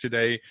topic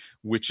today,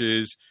 which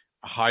is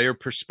a higher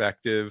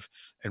perspective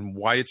and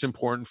why it's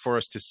important for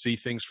us to see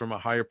things from a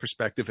higher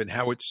perspective and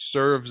how it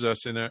serves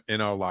us in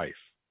our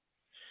life.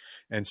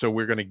 And so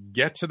we're going to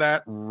get to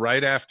that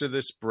right after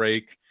this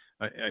break.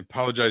 I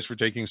apologize for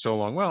taking so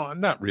long. Well,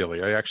 not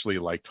really. I actually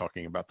like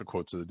talking about the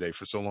quotes of the day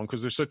for so long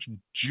because they're such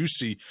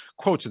juicy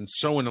quotes and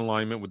so in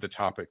alignment with the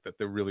topic that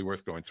they're really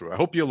worth going through. I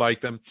hope you like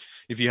them.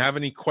 If you have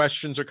any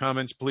questions or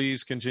comments,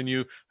 please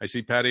continue. I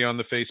see Patty on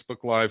the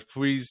Facebook Live.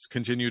 Please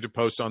continue to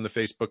post on the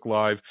Facebook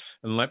Live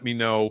and let me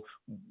know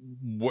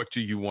what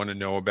do you want to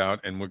know about.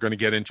 And we're going to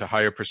get into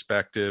higher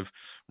perspective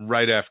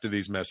right after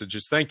these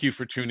messages. Thank you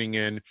for tuning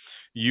in.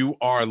 You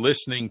are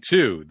listening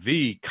to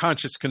the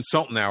Conscious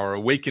Consultant Hour,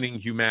 Awakening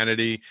Humanity.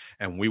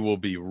 And we will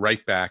be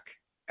right back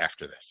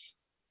after this.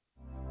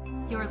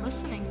 You're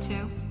listening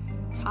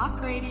to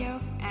Talk Radio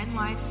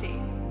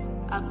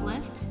NYC.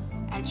 Uplift,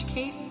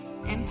 educate,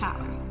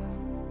 empower.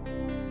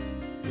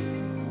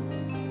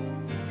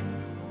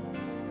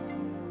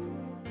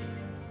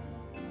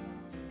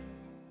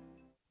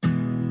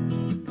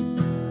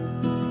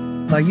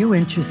 Are you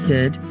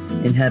interested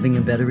in having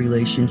a better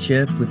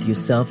relationship with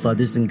yourself,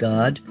 others, and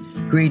God?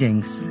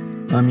 Greetings.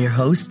 I'm your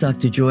host,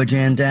 Dr. George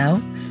Andow,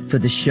 for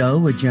the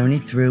show A Journey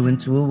Through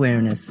into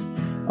Awareness.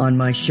 On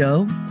my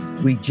show,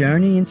 we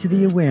journey into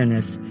the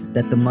awareness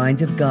that the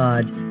mind of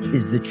God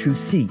is the true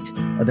seat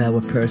of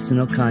our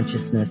personal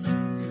consciousness.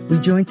 We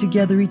join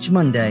together each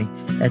Monday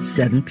at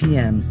 7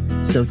 p.m.,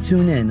 so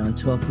tune in on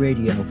Talk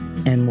Radio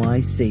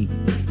NYC.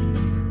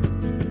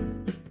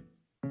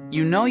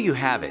 You know you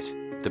have it,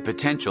 the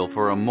potential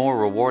for a more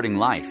rewarding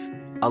life,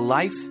 a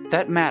life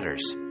that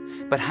matters.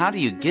 But how do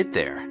you get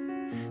there?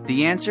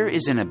 The answer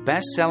is in a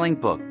best-selling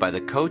book by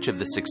the coach of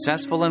the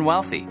successful and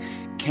wealthy,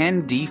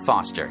 Ken D.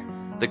 Foster,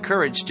 The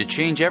Courage to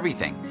Change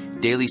Everything,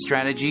 Daily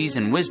Strategies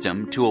and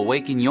Wisdom to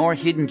Awaken Your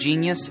Hidden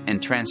Genius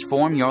and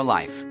Transform Your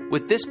Life.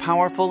 With this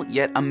powerful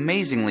yet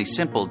amazingly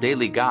simple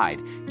daily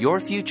guide, your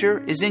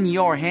future is in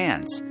your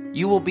hands.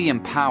 You will be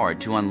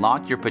empowered to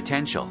unlock your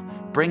potential,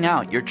 bring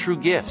out your true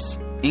gifts,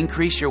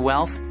 increase your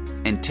wealth,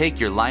 and take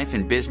your life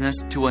and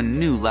business to a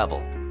new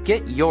level.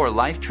 Get your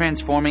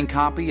life-transforming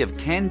copy of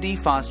Ken D.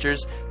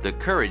 Foster's The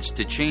Courage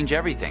to Change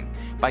Everything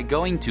by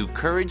going to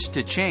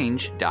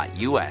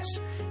couragetochange.us.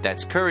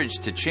 That's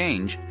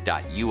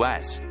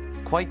couragetochange.us.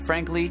 Quite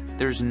frankly,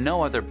 there's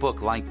no other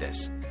book like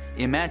this.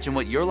 Imagine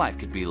what your life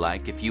could be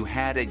like if you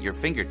had at your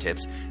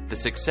fingertips the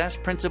success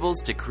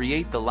principles to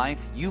create the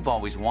life you've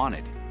always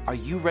wanted. Are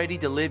you ready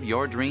to live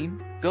your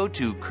dream? Go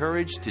to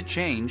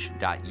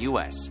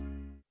couragetochange.us.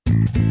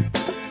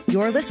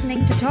 You're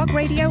listening to Talk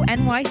Radio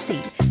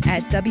NYC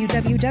at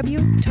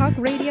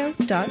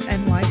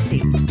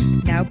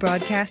www.talkradio.nyc. Now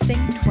broadcasting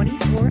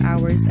 24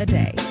 hours a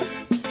day.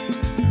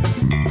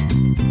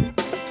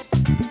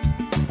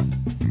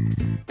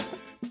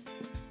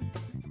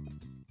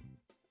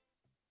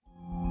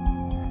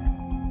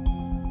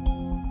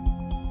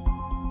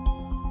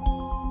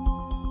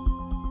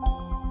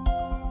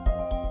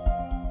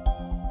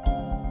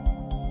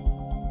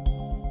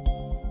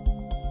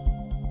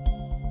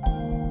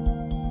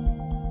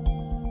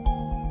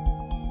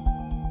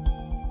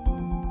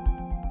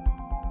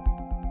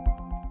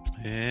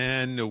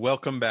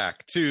 Welcome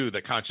back to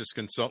the Conscious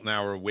Consultant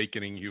Hour,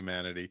 Awakening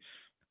Humanity.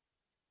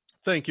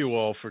 Thank you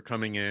all for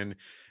coming in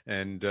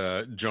and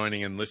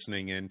joining and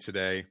listening in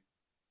today.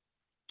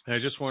 I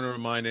just want to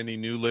remind any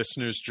new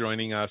listeners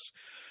joining us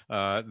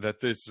that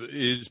this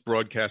is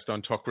broadcast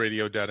on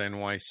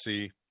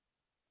talkradio.nyc.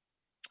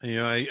 You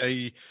know,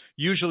 I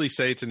usually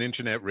say it's an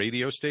internet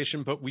radio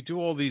station, but we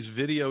do all these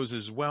videos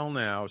as well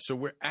now. So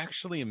we're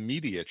actually a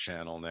media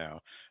channel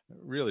now.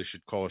 Really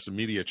should call us a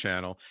media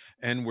channel.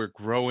 And we're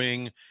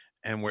growing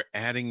and we're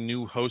adding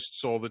new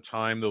hosts all the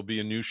time. There'll be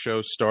a new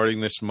show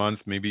starting this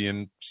month, maybe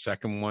in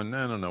second one.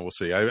 I don't know. We'll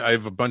see. I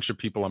have a bunch of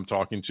people I'm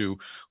talking to who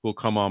will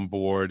come on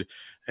board.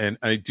 And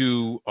I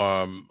do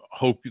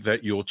hope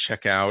that you'll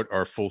check out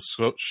our full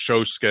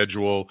show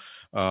schedule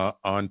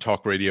on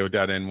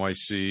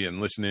talkradio.nyc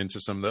and listen into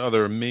some of the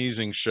other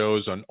amazing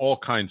shows on all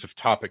kinds of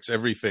topics,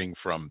 everything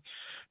from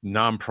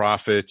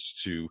nonprofits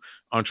to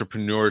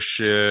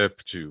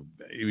entrepreneurship to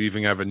you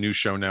even have a new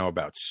show now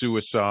about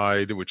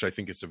suicide, which I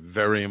think is a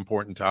very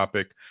important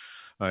topic.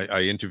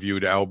 I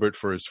interviewed Albert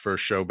for his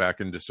first show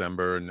back in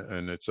December,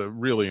 and it's a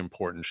really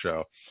important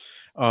show.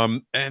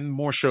 And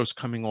more shows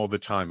coming all the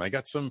time. I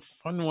got some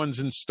fun ones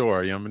in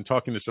store. I've been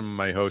talking to some of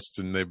my hosts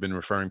and they've been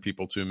referring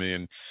people to me,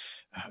 and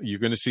you're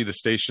going to see the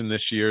station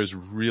this year is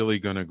really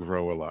going to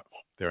grow a lot.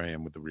 There I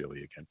am with the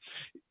really again,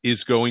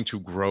 is going to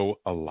grow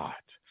a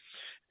lot.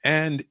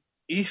 And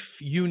if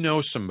you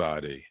know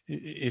somebody,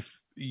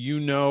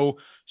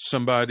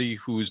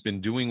 who's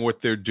been doing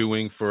what they're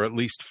doing for at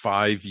least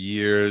 5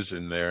 years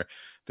and they're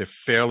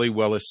fairly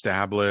well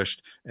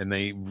established and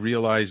they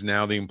realize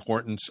now the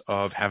importance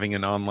of having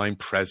an online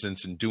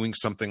presence and doing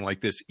something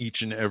like this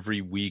each and every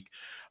week,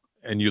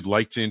 and you'd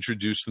like to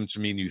introduce them to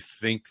me and you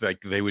think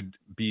like they would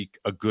be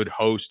a good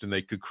host and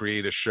they could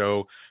create a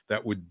show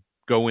that would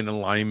go in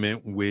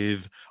alignment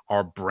with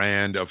our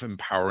brand of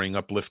empowering,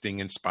 uplifting,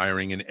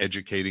 inspiring, and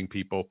educating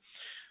people,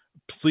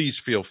 please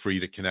feel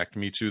free to connect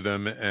me to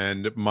them.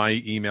 And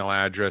my email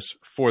address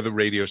for the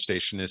radio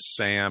station is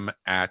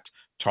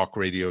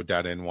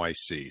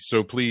sam@talkradio.nyc.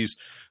 So please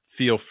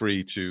feel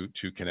free to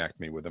connect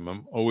me with them.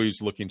 I'm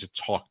always looking to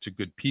talk to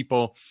good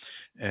people,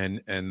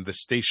 and the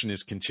station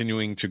is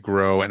continuing to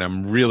grow, and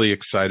I'm really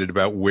excited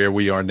about where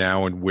we are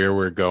now and where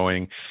we're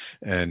going.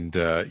 And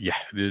it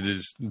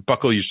is,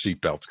 buckle your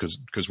seatbelts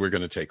because we're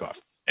going to take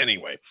off.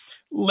 Anyway,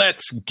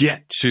 let's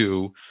get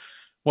to,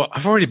 well,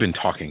 I've already been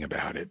talking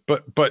about it,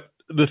 but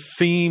the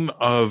theme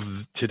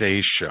of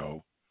today's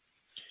show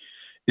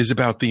is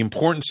about the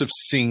importance of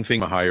seeing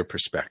things from a higher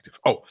perspective.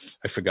 Oh,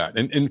 I forgot.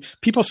 And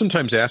people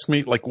sometimes ask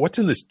me, like, what's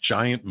in this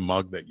giant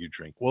mug that you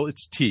drink? Well,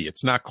 it's tea.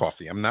 It's not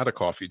coffee. I'm not a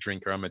coffee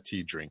drinker. I'm a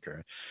tea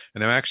drinker.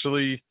 And I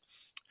actually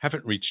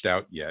haven't reached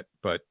out yet,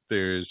 but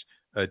there's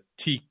a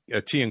tea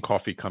and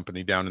coffee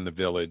company down in the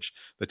Village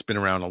that's been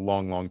around a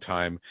long, long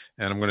time.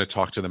 And I'm going to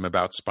talk to them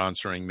about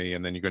sponsoring me.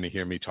 And then you're going to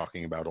hear me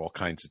talking about all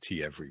kinds of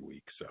tea every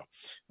week. So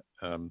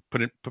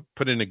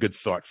put in a good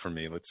thought for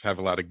me. Let's have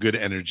a lot of good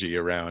energy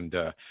around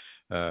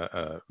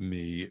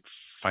me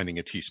finding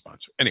a tea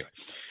sponsor. Anyway,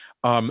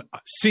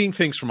 seeing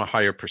things from a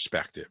higher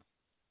perspective.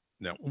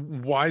 Now,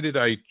 why did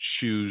I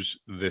choose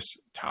this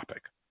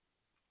topic?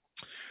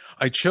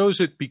 I chose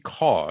it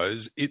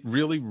because it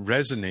really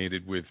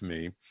resonated with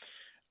me.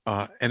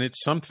 And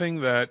it's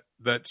something that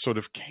sort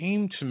of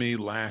came to me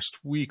last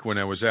week when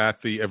I was at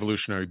the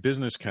Evolutionary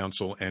Business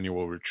Council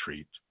annual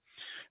retreat.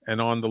 And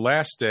on the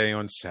last day,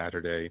 on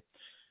Saturday,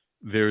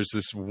 there's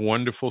this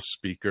wonderful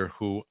speaker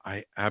who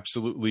I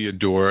absolutely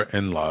adore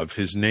and love.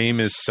 His name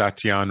is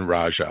Satyan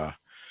Raja.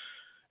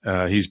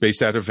 He's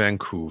based out of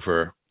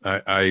Vancouver.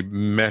 I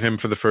met him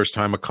for the first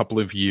time a couple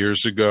of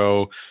years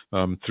ago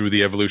through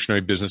the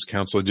Evolutionary Business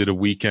Council. I did a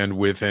weekend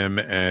with him,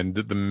 and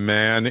the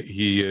man,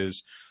 he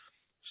is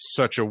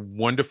such a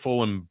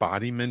wonderful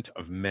embodiment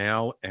of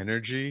male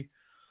energy,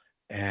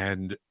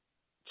 and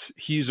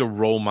he's a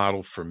role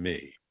model for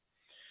me.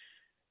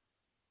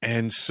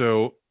 And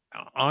so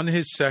on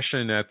his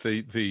session at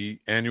the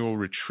annual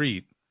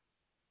retreat,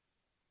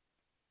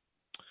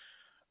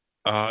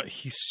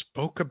 he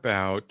spoke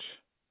about,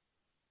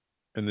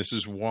 and this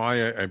is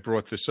why I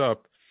brought this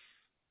up,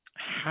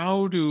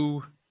 how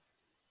to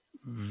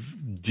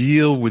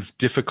deal with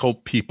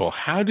difficult people,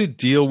 how to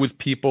deal with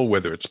people,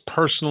 whether it's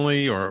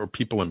personally or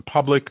people in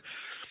public,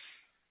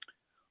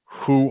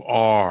 who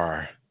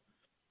are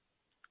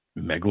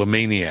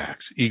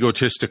megalomaniacs,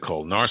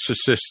 egotistical,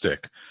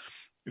 narcissistic,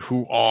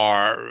 who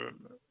are,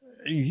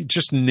 you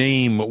just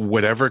name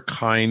whatever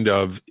kind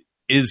of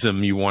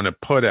ism you want to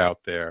put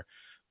out there,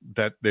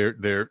 that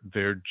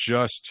they're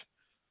just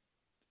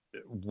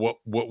what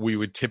we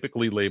would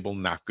typically label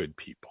not good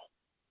people.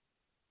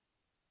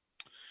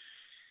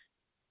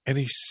 And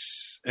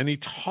he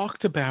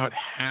talked about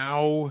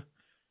how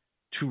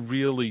to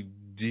really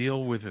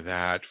deal with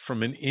that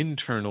from an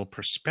internal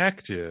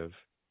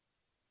perspective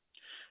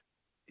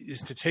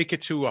is to take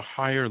it to a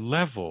higher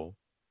level,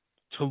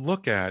 to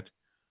look at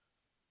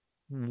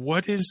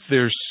what is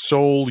their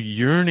soul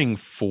yearning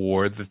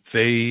for that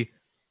they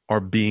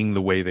are being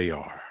the way they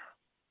are.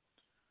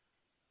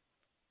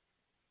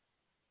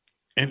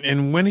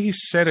 And when he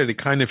said it, it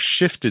kind of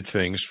shifted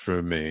things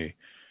for me.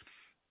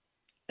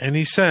 And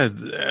he said,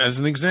 as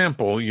an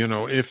example,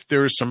 if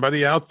there's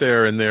somebody out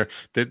there and they're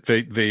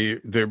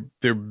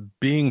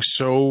being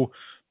so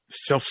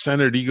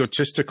self-centered,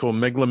 egotistical,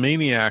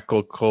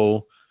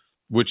 megalomaniacal,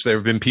 which there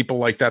have been people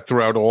like that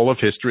throughout all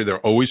of history. There are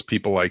always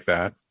people like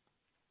that.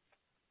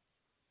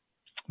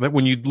 That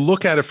when you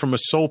look at it from a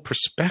soul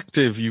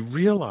perspective, you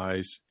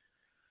realize,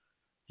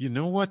 you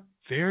know what?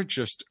 They're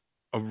just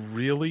a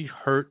really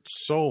hurt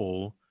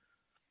soul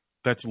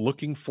that's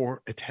looking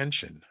for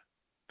attention,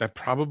 that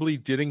probably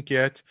didn't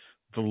get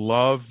the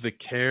love, the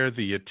care,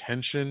 the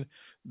attention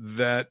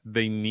that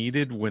they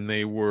needed when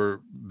they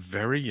were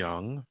very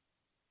young.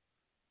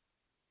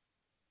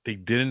 They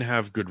didn't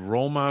have good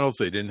role models.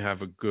 They didn't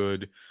have a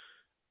good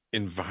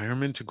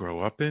environment to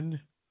grow up in.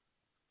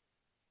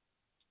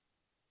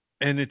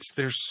 And it's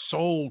their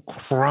soul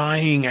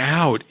crying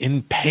out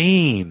in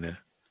pain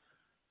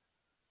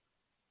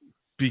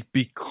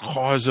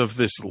because of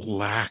this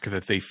lack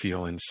that they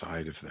feel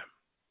inside of them.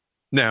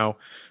 Now,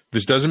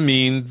 this doesn't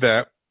mean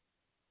that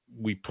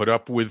we put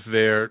up with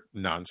their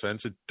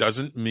nonsense. It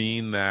doesn't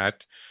mean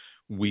that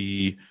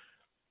we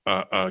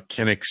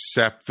can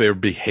accept their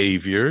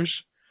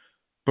behaviors,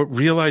 but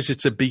realize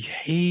it's a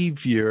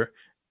behavior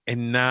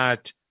and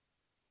not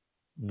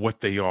what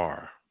they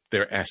are,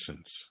 their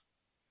essence.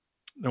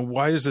 Now,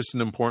 why is this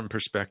an important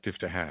perspective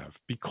to have?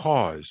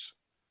 Because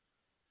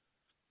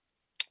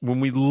when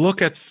we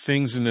look at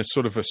things in a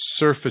sort of a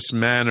surface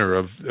manner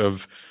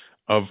of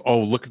oh,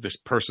 look at this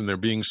person, they're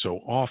being so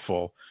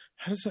awful,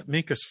 how does that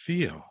make us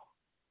feel?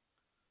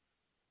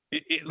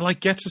 It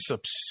like gets us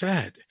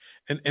upset,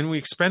 and we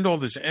expend all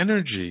this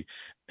energy,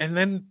 and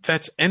then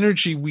that's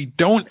energy we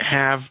don't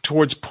have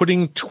towards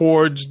putting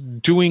towards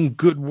doing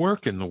good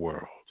work in the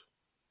world.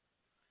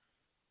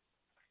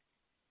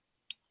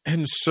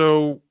 And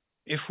so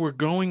if we're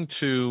going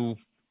to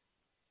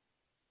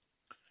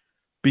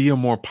be a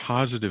more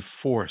positive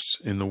force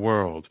in the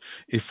world,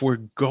 if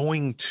we're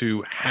going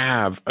to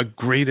have a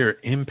greater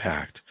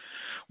impact,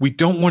 we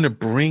don't want to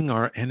bring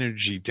our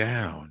energy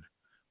down.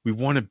 We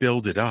want to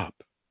build it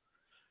up.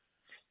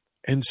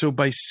 And so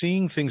by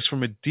seeing things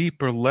from a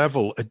deeper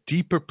level, a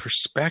deeper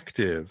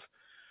perspective,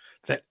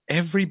 that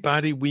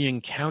everybody we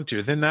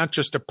encounter, they're not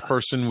just a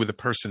person with a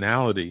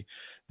personality,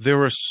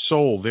 they're a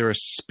soul, they're a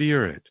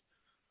spirit.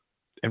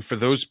 And for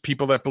those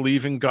people that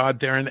believe in God,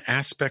 they're an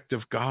aspect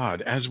of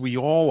God, as we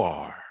all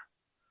are.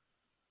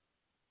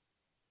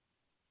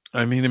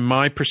 I mean, in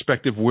my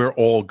perspective, we're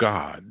all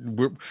God.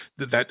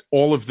 That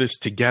all of this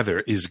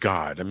together is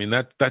God. I mean,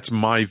 that's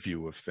my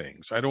view of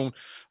things. I don't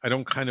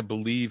kind of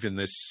believe in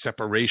this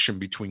separation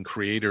between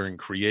creator and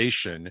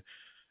creation.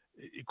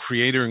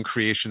 Creator and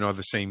creation are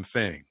the same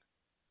thing.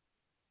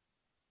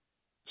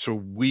 So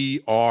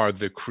we are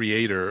the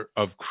creator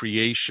of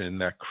creation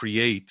that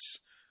creates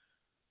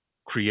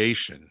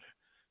creation.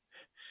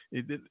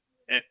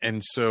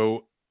 And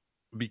so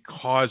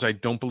because I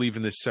don't believe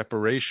in this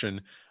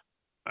separation,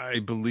 I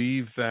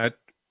believe that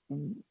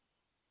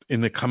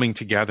in the coming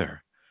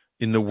together,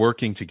 in the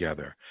working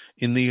together,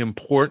 in the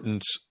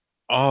importance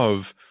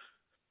of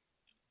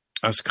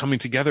us coming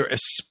together,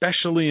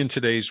 especially in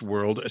today's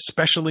world,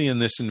 especially in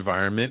this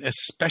environment,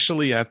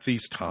 especially at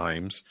these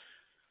times,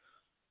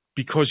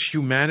 because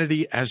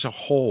humanity as a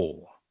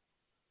whole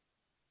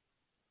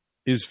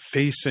is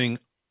facing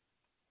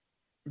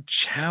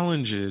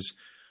challenges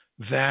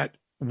that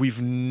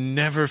we've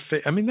never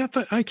faced. I mean, not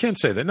that I can't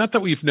say that. Not that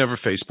we've never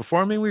faced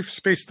before. I mean, we've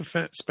faced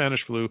the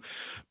Spanish flu,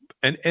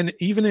 and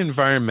even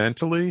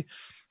environmentally,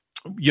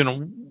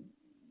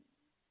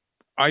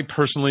 I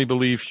personally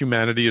believe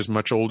humanity is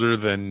much older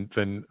than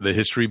the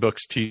history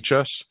books teach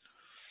us.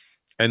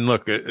 And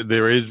look,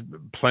 there is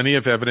plenty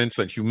of evidence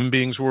that human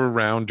beings were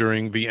around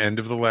during the end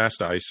of the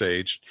last ice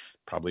age,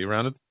 probably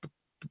around at the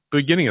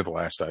beginning of the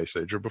last ice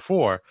age or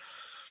before.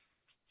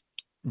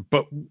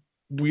 But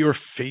we are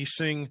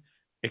facing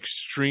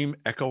extreme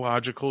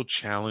ecological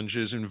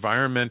challenges,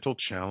 environmental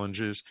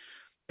challenges,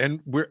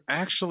 And we're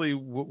actually,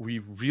 what we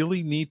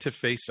really need to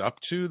face up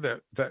to,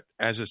 that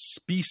as a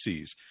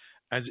species,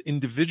 as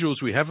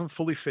individuals, we haven't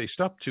fully faced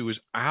up to, is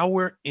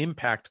our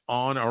impact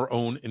on our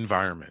own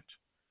environment.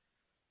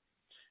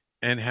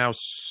 And how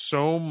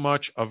so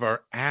much of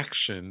our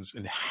actions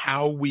and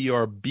how we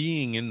are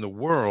being in the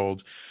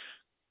world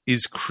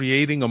is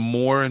creating a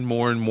more and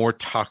more and more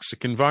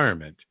toxic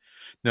environment.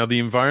 Now, the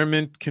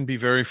environment can be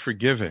very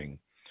forgiving.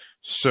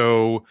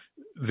 So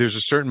there's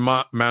a certain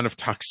amount of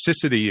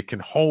toxicity it can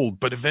hold,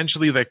 but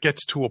eventually that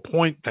gets to a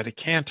point that it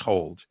can't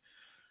hold.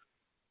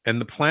 And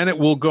the planet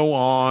will go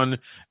on.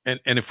 And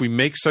if we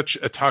make such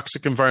a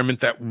toxic environment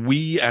that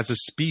we as a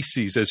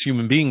species, as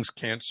human beings,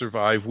 can't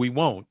survive, we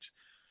won't.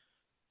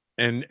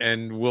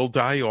 And we'll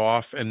die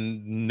off,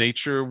 and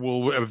nature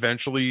will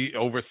eventually,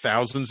 over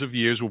thousands of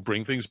years, will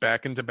bring things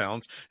back into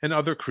balance, and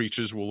other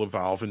creatures will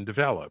evolve and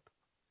develop.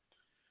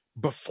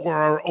 But for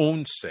our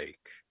own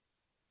sake,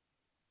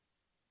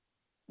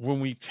 when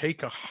we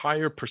take a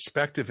higher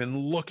perspective and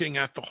looking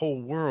at the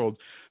whole world,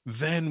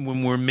 then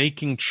when we're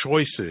making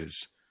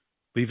choices,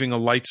 leaving a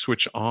light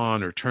switch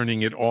on or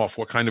turning it off,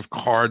 what kind of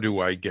car do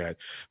I get?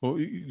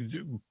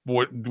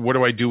 What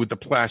do I do with the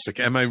plastic?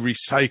 Am I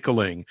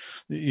recycling?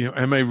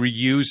 Am I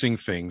reusing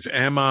things?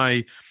 Am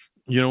I,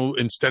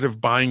 instead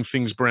of buying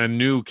things brand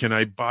new, can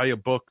I buy a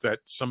book that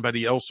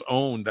somebody else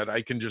owned that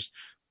I can just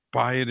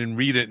buy it and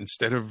read it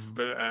instead of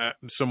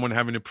someone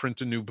having to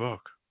print a new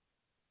book?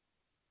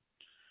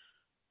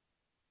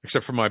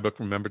 Except for my book.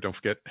 Remember, don't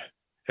forget,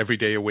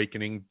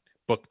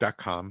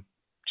 everydayawakeningbook.com.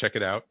 Check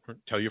it out. Or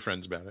tell your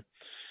friends about it.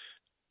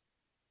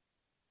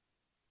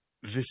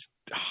 This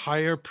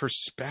higher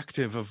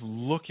perspective of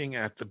looking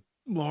at the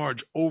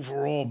large,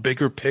 overall,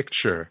 bigger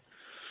picture,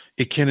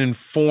 it can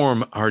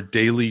inform our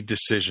daily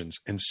decisions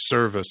and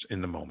serve us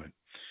in the moment.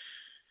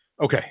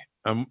 Okay,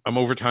 I'm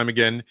over time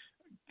again.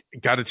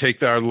 Got to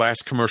take our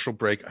last commercial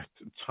break.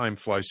 Time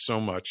flies so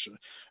much.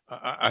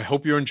 I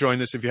hope you're enjoying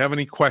this. If you have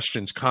any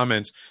questions,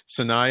 comments,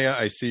 Sanaya,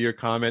 I see your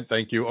comment.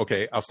 Thank you.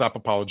 Okay, I'll stop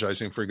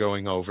apologizing for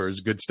going over.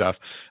 It's good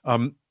stuff.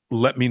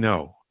 Let me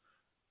know.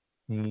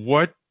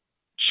 What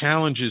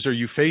challenges are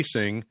you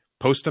facing?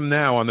 Post them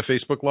now on the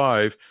Facebook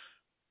Live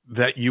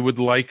that you would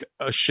like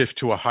a shift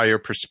to a higher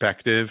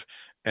perspective,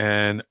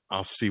 and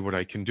I'll see what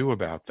I can do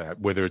about that,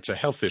 whether it's a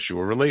health issue,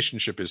 a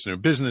relationship issue, a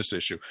business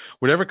issue,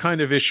 whatever kind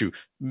of issue.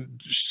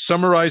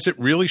 Summarize it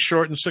really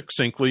short and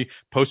succinctly,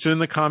 post it in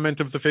the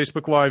comment of the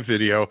Facebook Live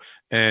video,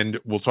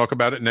 and we'll talk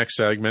about it next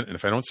segment. And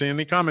if I don't see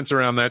any comments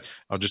around that,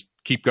 I'll just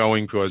keep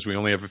going because we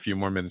only have a few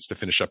more minutes to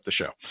finish up the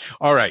show.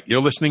 All right, you're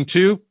listening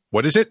to,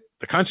 what is it?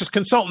 The Conscious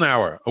Consultant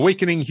Hour,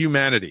 Awakening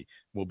Humanity.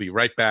 We'll be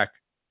right back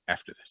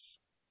after this.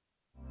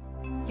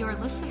 You're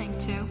listening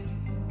to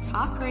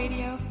Talk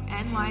Radio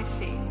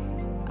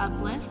NYC.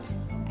 Uplift,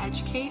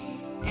 educate,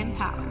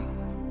 empower.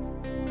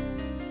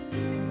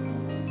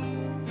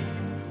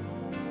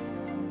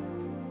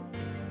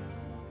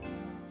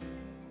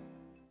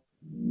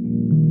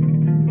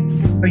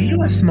 Are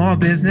you a small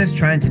business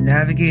trying to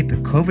navigate the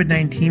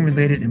COVID-19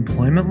 related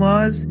employment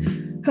laws?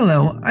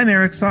 Hello, I'm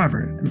Eric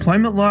Sauver,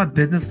 employment law,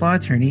 business law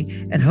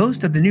attorney, and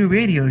host of the new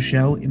radio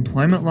show,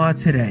 Employment Law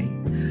Today.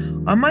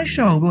 On my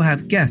show, we'll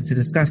have guests to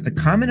discuss the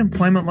common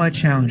employment law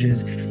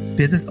challenges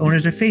business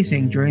owners are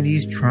facing during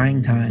these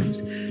trying times.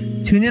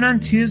 Tune in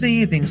on Tuesday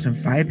evenings from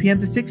 5 p.m.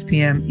 to 6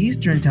 p.m.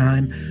 Eastern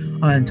Time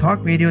on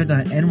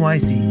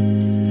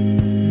talkradio.nyc.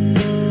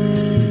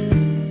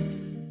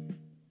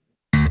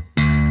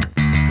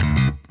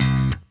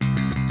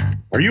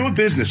 Are you a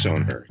business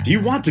owner? Do you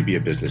want to be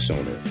a business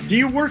owner? Do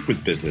you work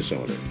with business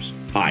owners?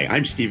 Hi,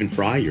 I'm Stephen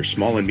Fry, your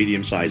small and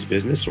medium-sized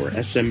business, or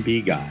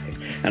SMB guy,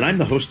 and I'm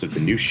the host of the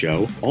new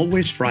show,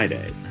 Always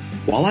Friday.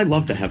 While I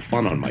love to have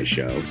fun on my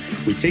show,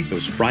 we take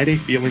those Friday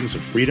feelings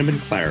of freedom and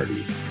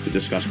clarity to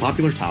discuss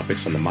popular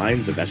topics on the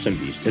minds of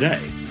SMBs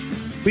today.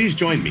 Please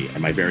join me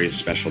and my various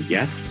special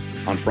guests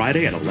on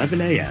Friday at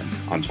 11 a.m.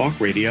 on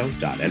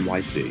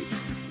talkradio.nyc.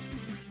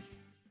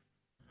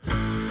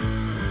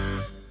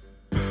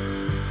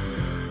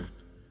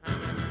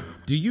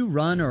 Do you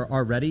run or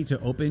are ready to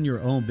open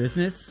your own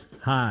business?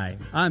 Hi,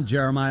 I'm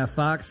Jeremiah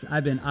Fox.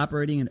 I've been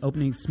operating and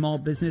opening small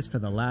business for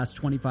the last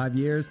 25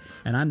 years,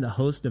 and I'm the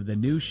host of the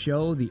new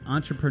show, The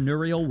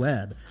Entrepreneurial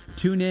Web.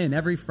 Tune in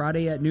every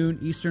Friday at noon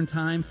Eastern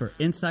Time for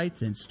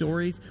insights and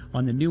stories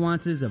on the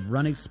nuances of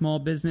running small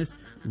business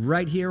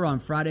right here on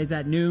Fridays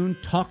at noon,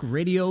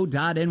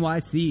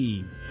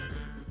 talkradio.nyc.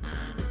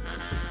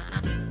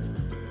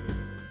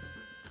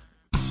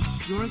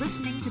 You're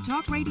listening to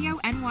Talk Radio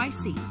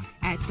NYC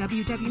at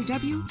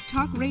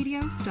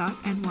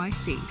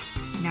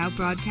www.talkradio.nyc. Now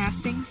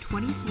broadcasting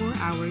 24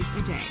 hours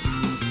a day.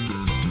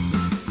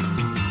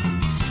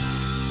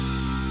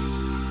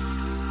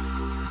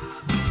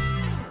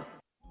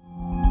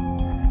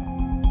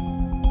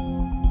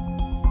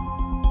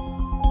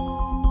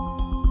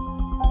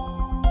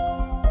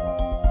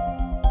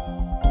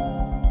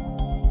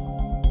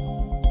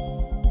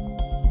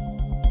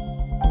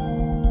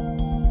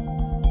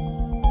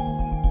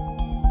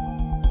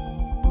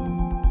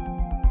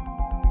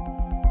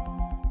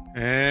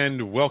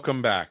 And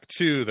welcome back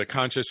to the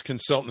Conscious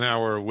Consultant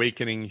Hour,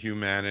 Awakening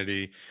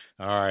Humanity.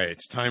 All right,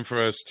 it's time for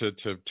us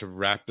to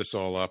wrap this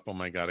all up. Oh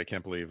my God, I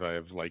can't believe I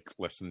have like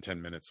less than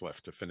 10 minutes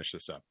left to finish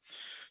this up.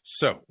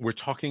 So we're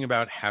talking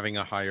about having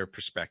a higher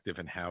perspective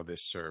and how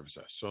this serves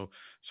us. So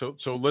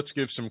let's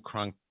give some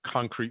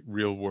concrete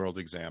real world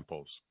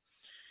examples.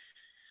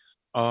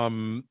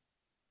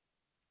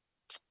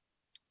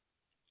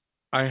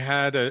 I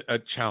had a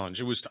challenge.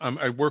 It was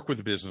I work with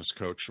a business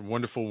coach, a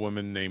wonderful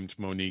woman named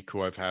Monique,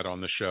 who I've had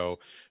on the show,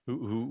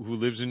 who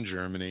lives in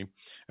Germany.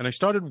 And I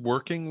started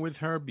working with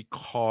her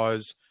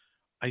because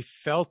I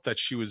felt that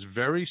she was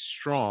very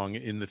strong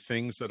in the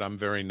things that I'm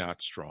very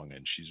not strong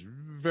in. She's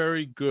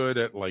very good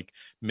at like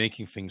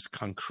making things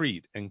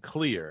concrete and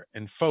clear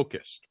and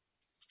focused.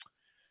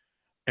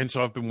 And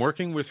so I've been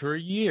working with her a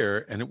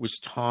year, and it was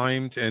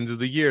time to end of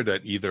the year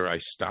that either I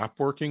stop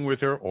working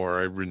with her or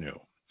I renew.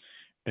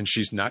 And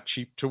she's not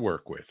cheap to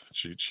work with.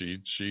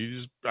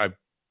 I'm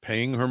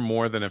paying her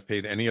more than I've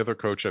paid any other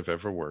coach I've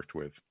ever worked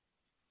with.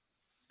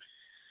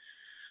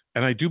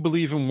 And I do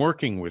believe in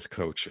working with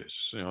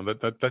coaches. You know,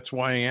 that's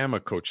why I am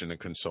a coach and a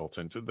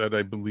consultant, that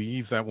I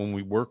believe that when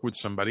we work with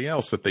somebody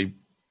else, that they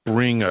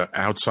bring an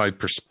outside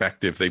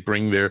perspective. They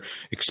bring their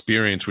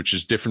experience, which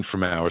is different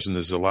from ours. And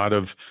there's a lot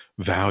of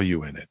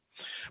value in it.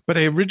 But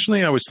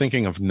originally I was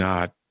thinking of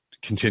not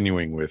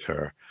continuing with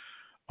her.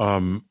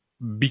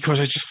 Because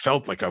I just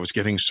felt like I was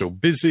getting so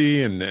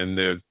busy and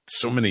there's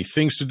so many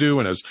things to do.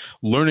 And I was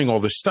learning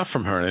all this stuff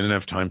from her and I didn't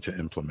have time to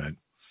implement.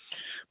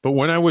 But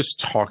when I was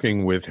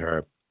talking with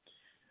her,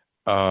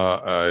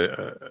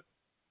 and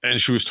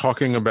she was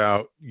talking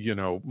about, you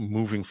know,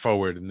 moving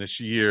forward in this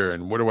year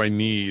and what do I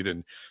need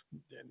and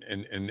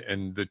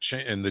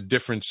the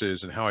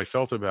differences and how I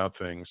felt about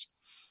things.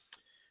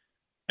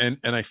 And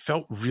I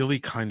felt really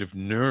kind of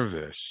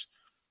nervous.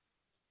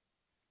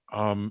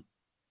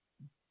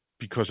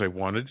 Because I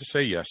wanted to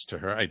say yes to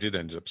her. I did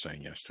end up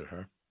saying yes to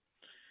her.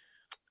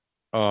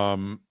 I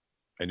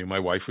knew my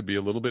wife would be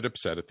a little bit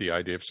upset at the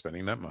idea of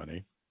spending that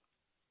money.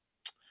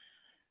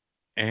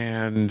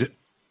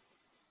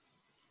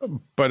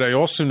 But I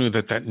also knew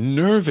that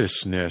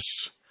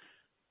nervousness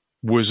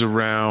was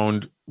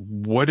around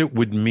what it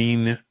would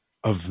mean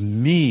of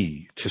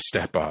me to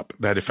step up,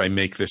 that if I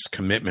make this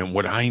commitment,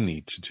 what I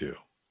need to do.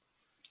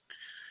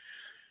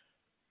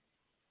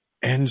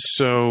 And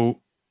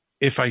so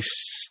if I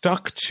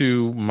stuck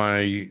to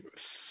my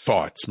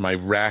thoughts, my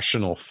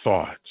rational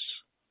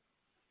thoughts,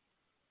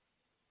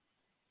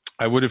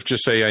 I would have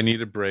just say, I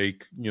need a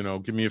break, you know,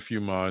 give me a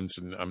few months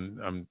and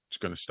I'm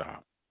going to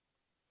stop.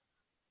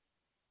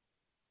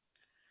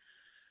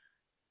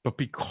 But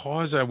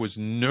because I was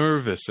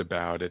nervous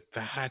about it,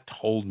 that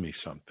told me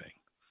something.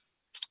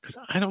 Because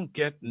I don't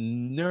get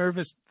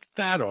nervous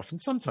that often.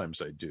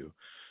 Sometimes I do.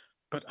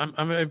 But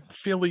I'm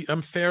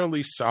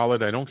fairly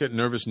solid. I don't get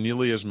nervous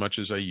nearly as much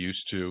as I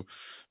used to.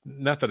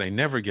 Not that I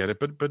never get it,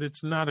 but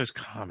it's not as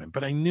common.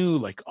 But I knew,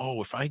 like,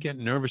 oh, if I get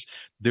nervous,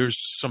 there's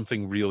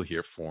something real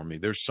here for me.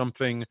 There's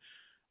something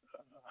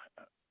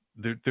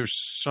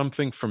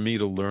for me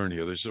to learn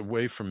here. There's a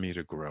way for me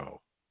to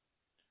grow.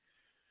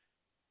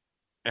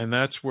 And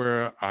that's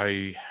where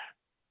I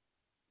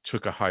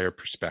took a higher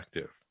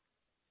perspective.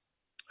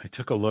 I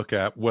took a look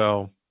at,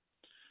 well,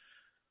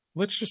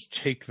 let's just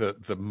take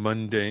the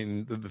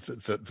mundane,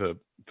 the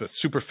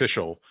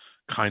superficial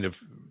kind of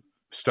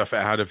stuff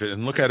out of it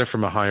and look at it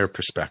from a higher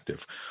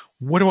perspective.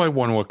 What do I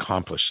want to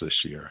accomplish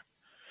this year?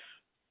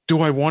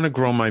 Do I want to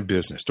grow my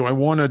business? Do I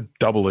want to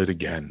double it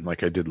again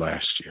like I did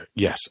last year?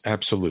 Yes,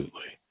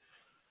 absolutely.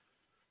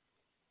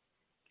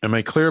 Am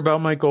I clear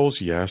about my goals?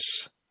 Yes.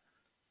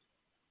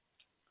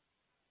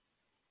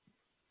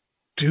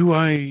 Do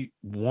I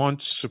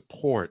want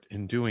support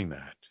in doing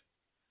that?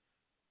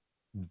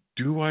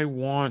 Do I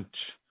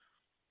want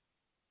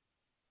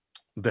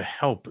the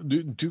help?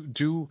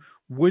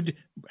 Would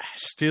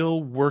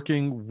still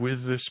working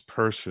with this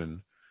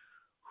person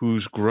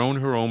who's grown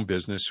her own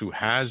business, who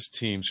has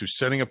teams, who's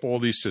setting up all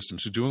these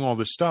systems, who's doing all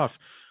this stuff,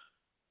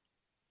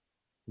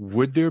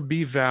 would there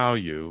be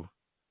value?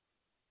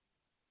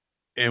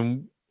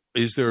 And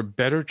is there a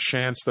better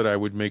chance that I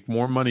would make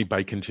more money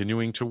by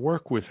continuing to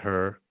work with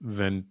her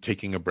than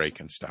taking a break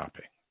and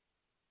stopping?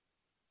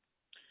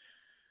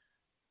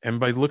 And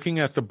by looking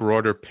at the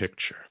broader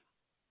picture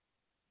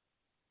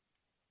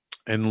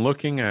and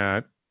looking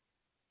at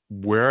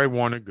where I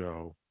want to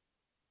go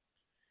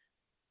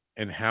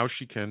and how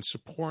she can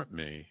support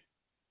me,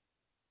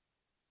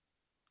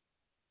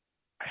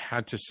 I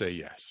had to say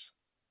yes,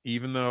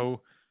 even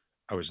though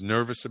I was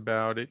nervous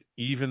about it,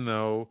 even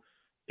though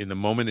in the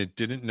moment it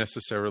didn't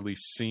necessarily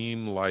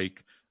seem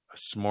like a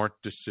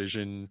smart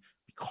decision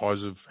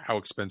because of how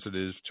expensive it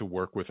is to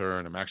work with her,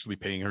 and I'm actually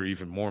paying her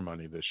even more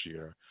money this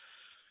year.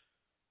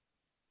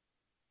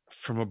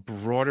 From a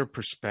broader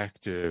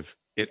perspective,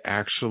 it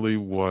actually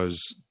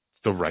was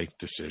the right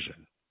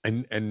decision.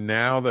 And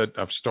now that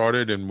I've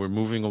started and we're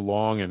moving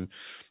along and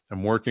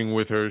I'm working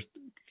with her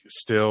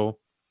still,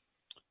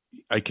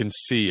 I can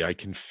see, I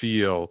can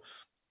feel,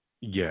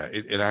 yeah,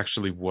 it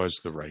actually was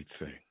the right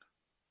thing.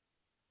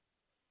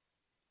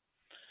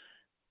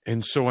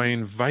 And so I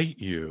invite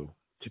you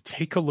to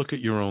take a look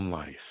at your own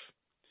life.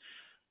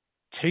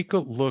 Take a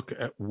look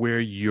at where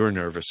you're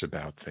nervous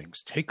about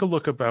things. Take a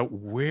look about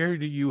where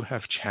do you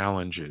have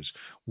challenges?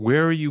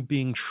 Where are you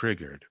being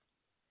triggered?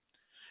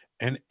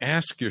 And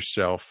ask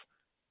yourself,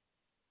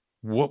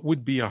 what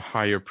would be a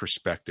higher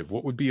perspective?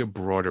 What would be a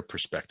broader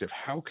perspective?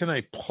 How can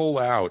I pull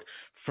out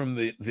from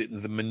the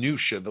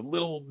minutia, the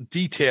little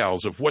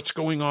details of what's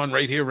going on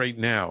right here, right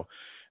now,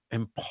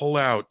 and pull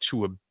out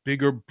to a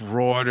bigger,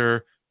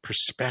 broader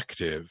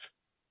perspective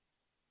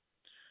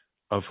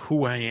of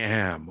who I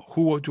am?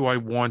 Who do I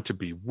want to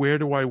be? Where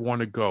do I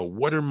want to go?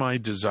 What are my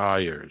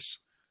desires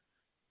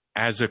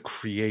as a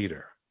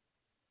creator?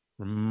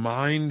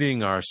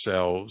 Reminding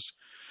ourselves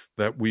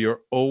that we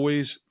are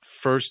always,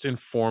 first and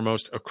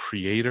foremost, a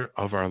creator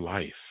of our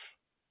life.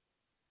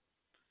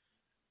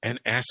 And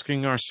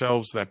asking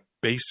ourselves that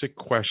basic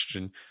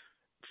question,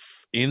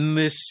 in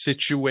this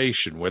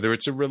situation, whether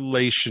it's a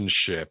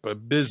relationship, a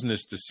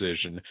business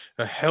decision,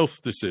 a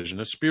health decision,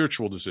 a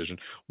spiritual decision,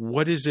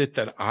 what is it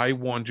that I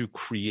want to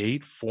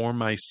create for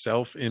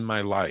myself in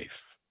my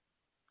life?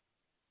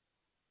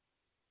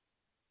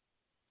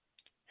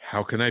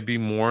 How can I be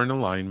more in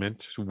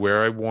alignment to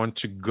where I want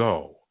to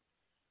go?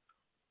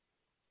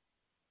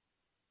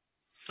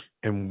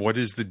 And what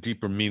is the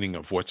deeper meaning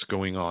of what's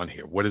going on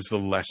here? What is the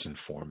lesson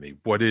for me?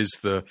 What is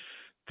the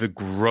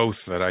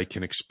growth that I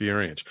can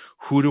experience?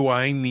 Who do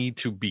I need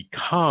to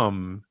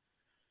become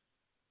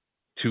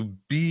to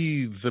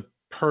be the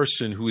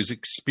person who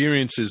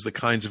experiences the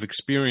kinds of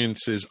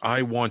experiences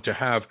I want to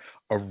have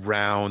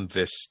around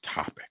this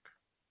topic?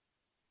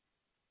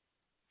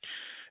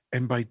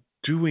 And by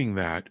doing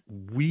that,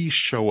 we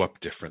show up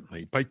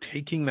differently. By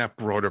taking that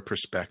broader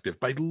perspective,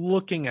 by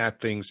looking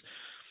at things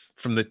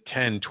from the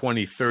 10,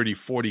 20, 30,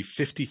 40,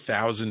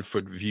 50,000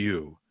 foot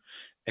view,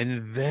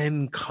 and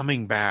then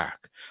coming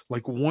back.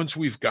 Like once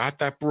we've got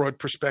that broad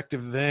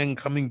perspective, then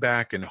coming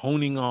back and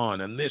honing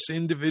on this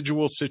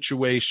individual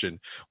situation.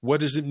 What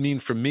does it mean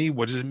for me?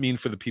 What does it mean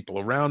for the people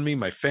around me,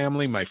 my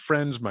family, my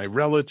friends, my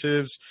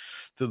relatives,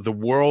 the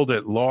world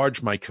at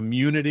large, my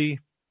community?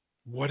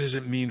 What does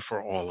it mean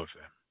for all of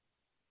them?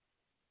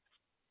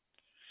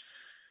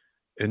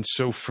 And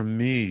so for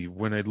me,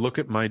 when I look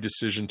at my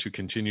decision to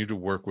continue to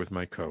work with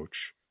my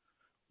coach,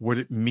 what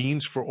it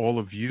means for all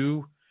of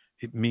you,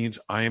 it means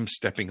I am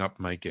stepping up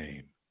my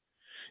game.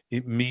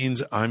 It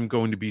means I'm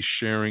going to be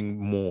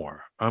sharing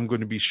more. I'm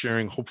going to be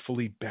sharing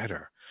hopefully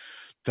better.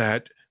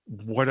 That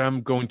what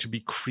I'm going to be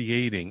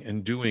creating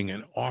and doing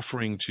and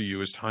offering to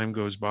you as time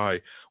goes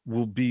by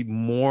will be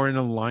more in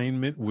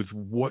alignment with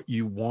what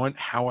you want,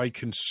 how I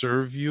can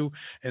serve you,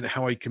 and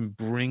how I can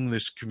bring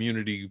this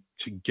community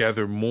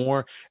together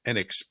more and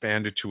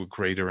expand it to a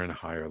greater and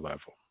higher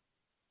level.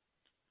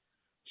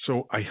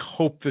 So I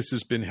hope this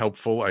has been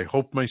helpful. I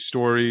hope my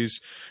stories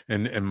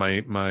and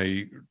my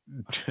my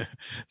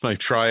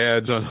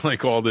triads on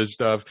like all this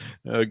stuff,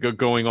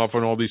 going off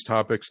on all these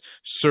topics,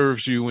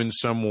 serves you in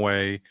some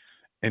way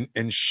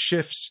and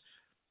shifts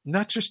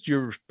not just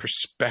your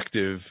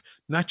perspective,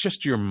 not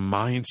just your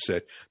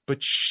mindset,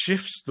 but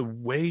shifts the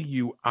way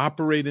you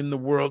operate in the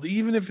world,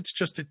 even if it's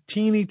just a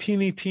teeny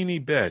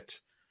bit,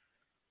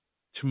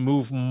 to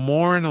move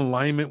more in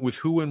alignment with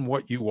who and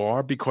what you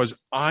are, because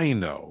I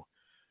know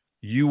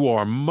you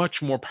are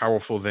much more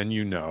powerful than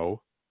you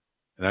know.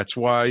 And that's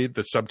why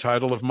the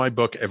subtitle of my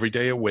book,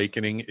 Everyday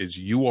Awakening, is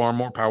You Are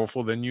More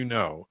Powerful Than You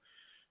Know.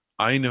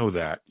 I know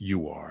that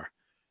you are.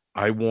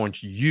 I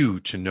want you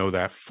to know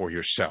that for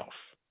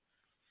yourself.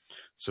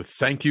 So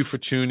thank you for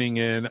tuning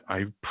in. I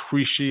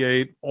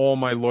appreciate all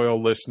my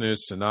loyal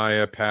listeners,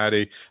 Sanaya,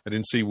 Patty. I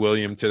didn't see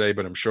William today,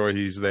 but I'm sure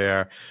he's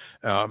there.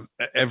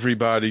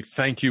 Everybody,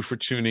 thank you for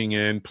tuning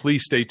in.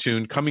 Please stay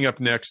tuned. Coming up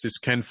next is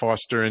Ken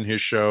Foster and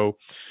his show,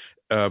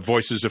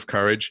 Voices of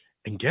Courage.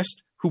 And guess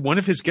who one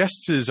of his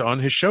guests is on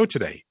his show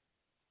today?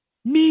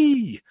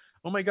 Me.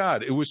 Oh my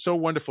God. It was so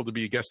wonderful to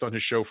be a guest on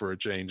his show for a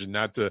change and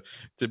not to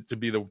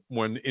be the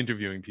one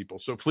interviewing people.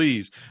 So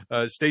please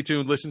stay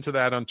tuned. Listen to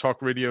that on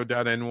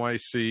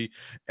talkradio.nyc.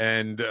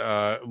 And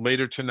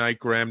later tonight,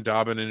 Graham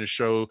Dobbin and his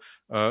show,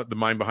 The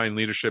Mind Behind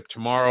Leadership.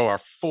 Tomorrow, our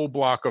full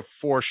block of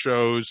 4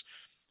 shows.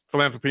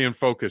 Philanthropy in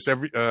Focus,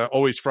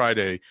 always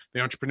Friday. The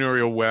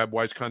Entrepreneurial Web,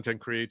 Wise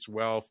Content Creates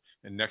Wealth.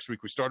 And next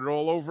week we started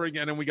all over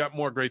again, and we got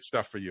more great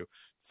stuff for you.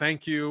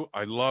 Thank you.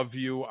 I love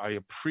you. I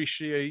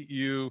appreciate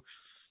you.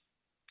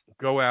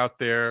 Go out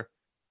there,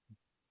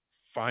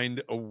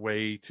 find a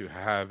way to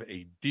have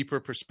a deeper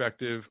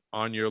perspective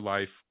on your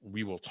life.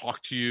 We will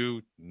talk to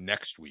you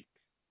next week.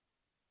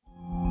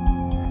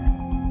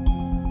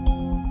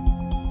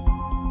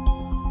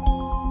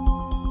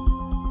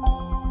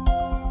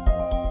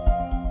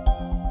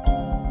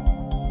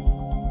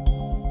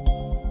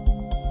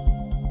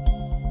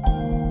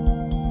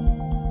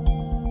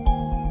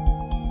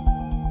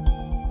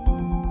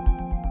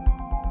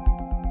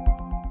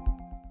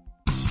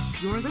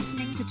 You're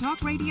listening to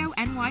Talk Radio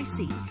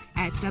NYC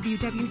at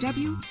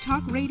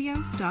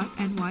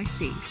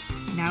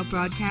www.talkradio.nyc. Now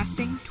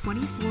broadcasting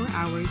 24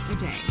 hours a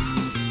day.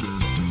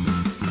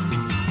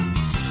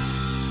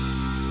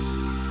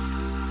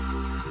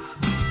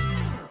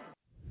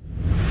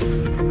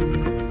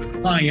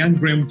 Hi, I'm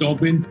Graham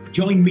Dobbin.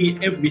 Join me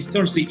every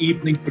Thursday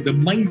evening for the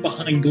Mind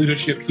Behind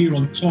Leadership here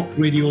on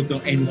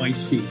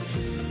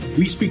talkradio.nyc.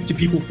 We speak to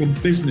people from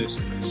business,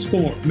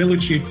 sport,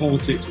 military and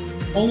politics,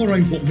 all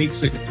around what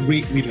makes a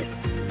great leader.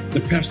 The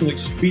personal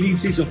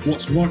experiences of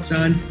what's worked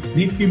and,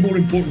 maybe more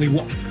importantly,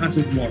 what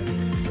hasn't worked.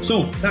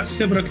 So, that's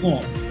 7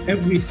 o'clock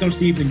every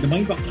Thursday evening, the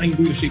Mind Behind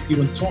Leadership here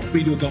on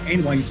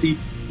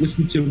talkradio.nyc.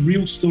 Listen to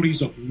real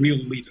stories of real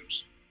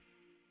leaders.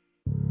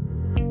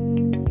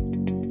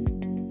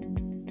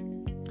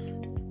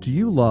 Do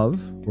you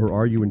love or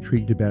are you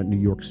intrigued about New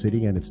York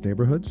City and its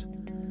neighborhoods?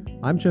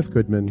 I'm Jeff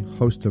Goodman,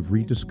 host of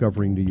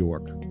Rediscovering New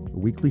York, a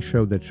weekly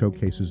show that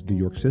showcases New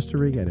York's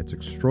history and its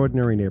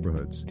extraordinary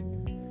neighborhoods.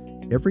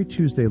 Every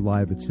Tuesday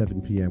live at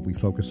 7 p.m., we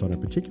focus on a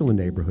particular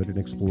neighborhood and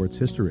explore its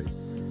history,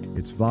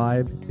 its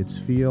vibe, its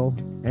feel,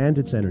 and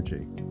its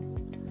energy.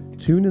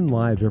 Tune in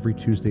live every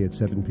Tuesday at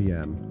 7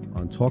 p.m.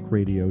 on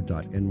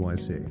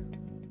talkradio.nyc.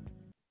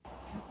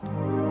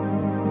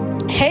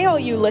 Hey, all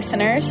you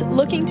listeners,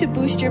 looking to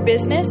boost your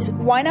business?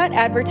 Why not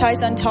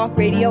advertise on Talk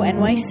Radio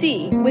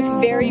NYC with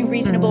very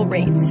reasonable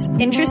rates?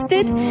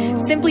 Interested?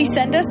 Simply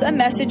send us a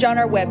message on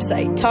our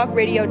website,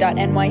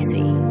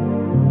 talkradio.nyc.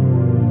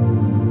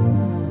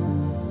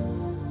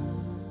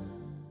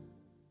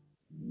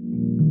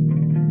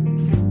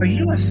 Are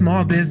you a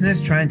small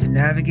business trying to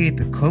navigate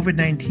the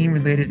COVID-19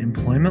 related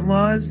employment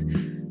laws?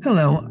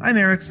 Hello, I'm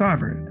Eric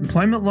Sauver,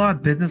 employment law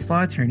business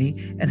law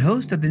attorney and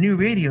host of the new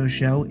radio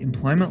show,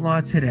 Employment Law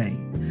Today.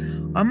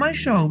 On my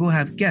show, we'll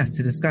have guests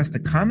to discuss the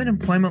common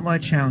employment law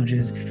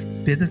challenges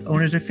business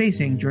owners are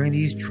facing during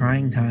these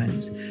trying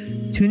times.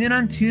 Tune in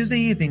on Tuesday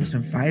evenings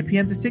from 5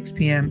 p.m. to 6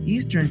 p.m.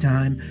 Eastern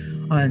Time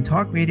on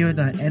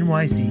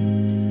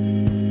talkradio.nyc.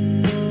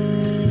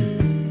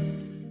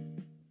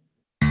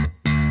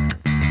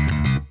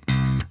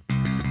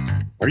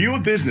 Are you a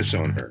business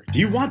owner? Do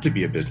you want to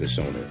be a business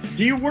owner?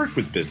 Do you work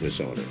with business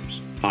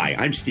owners? Hi,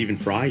 I'm Stephen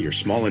Fry, your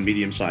small and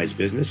medium-sized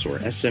business or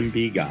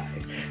SMB guy,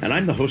 and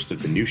I'm the host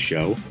of the new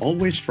show,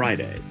 Always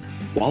Friday.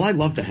 While I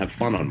love to have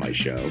fun on my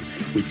show,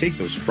 we take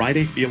those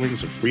Friday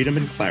feelings of freedom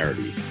and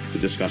clarity to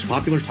discuss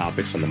popular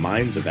topics on the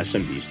minds of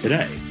SMBs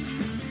today.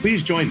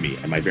 Please join me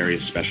and my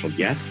various special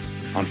guests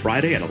on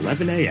Friday at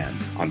 11 a.m.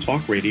 on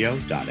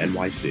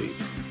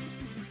talkradio.nyc.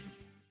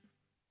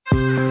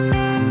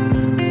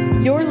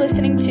 You're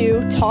listening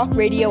to Talk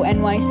Radio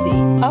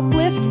NYC.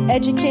 Uplift,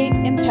 educate,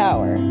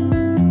 empower.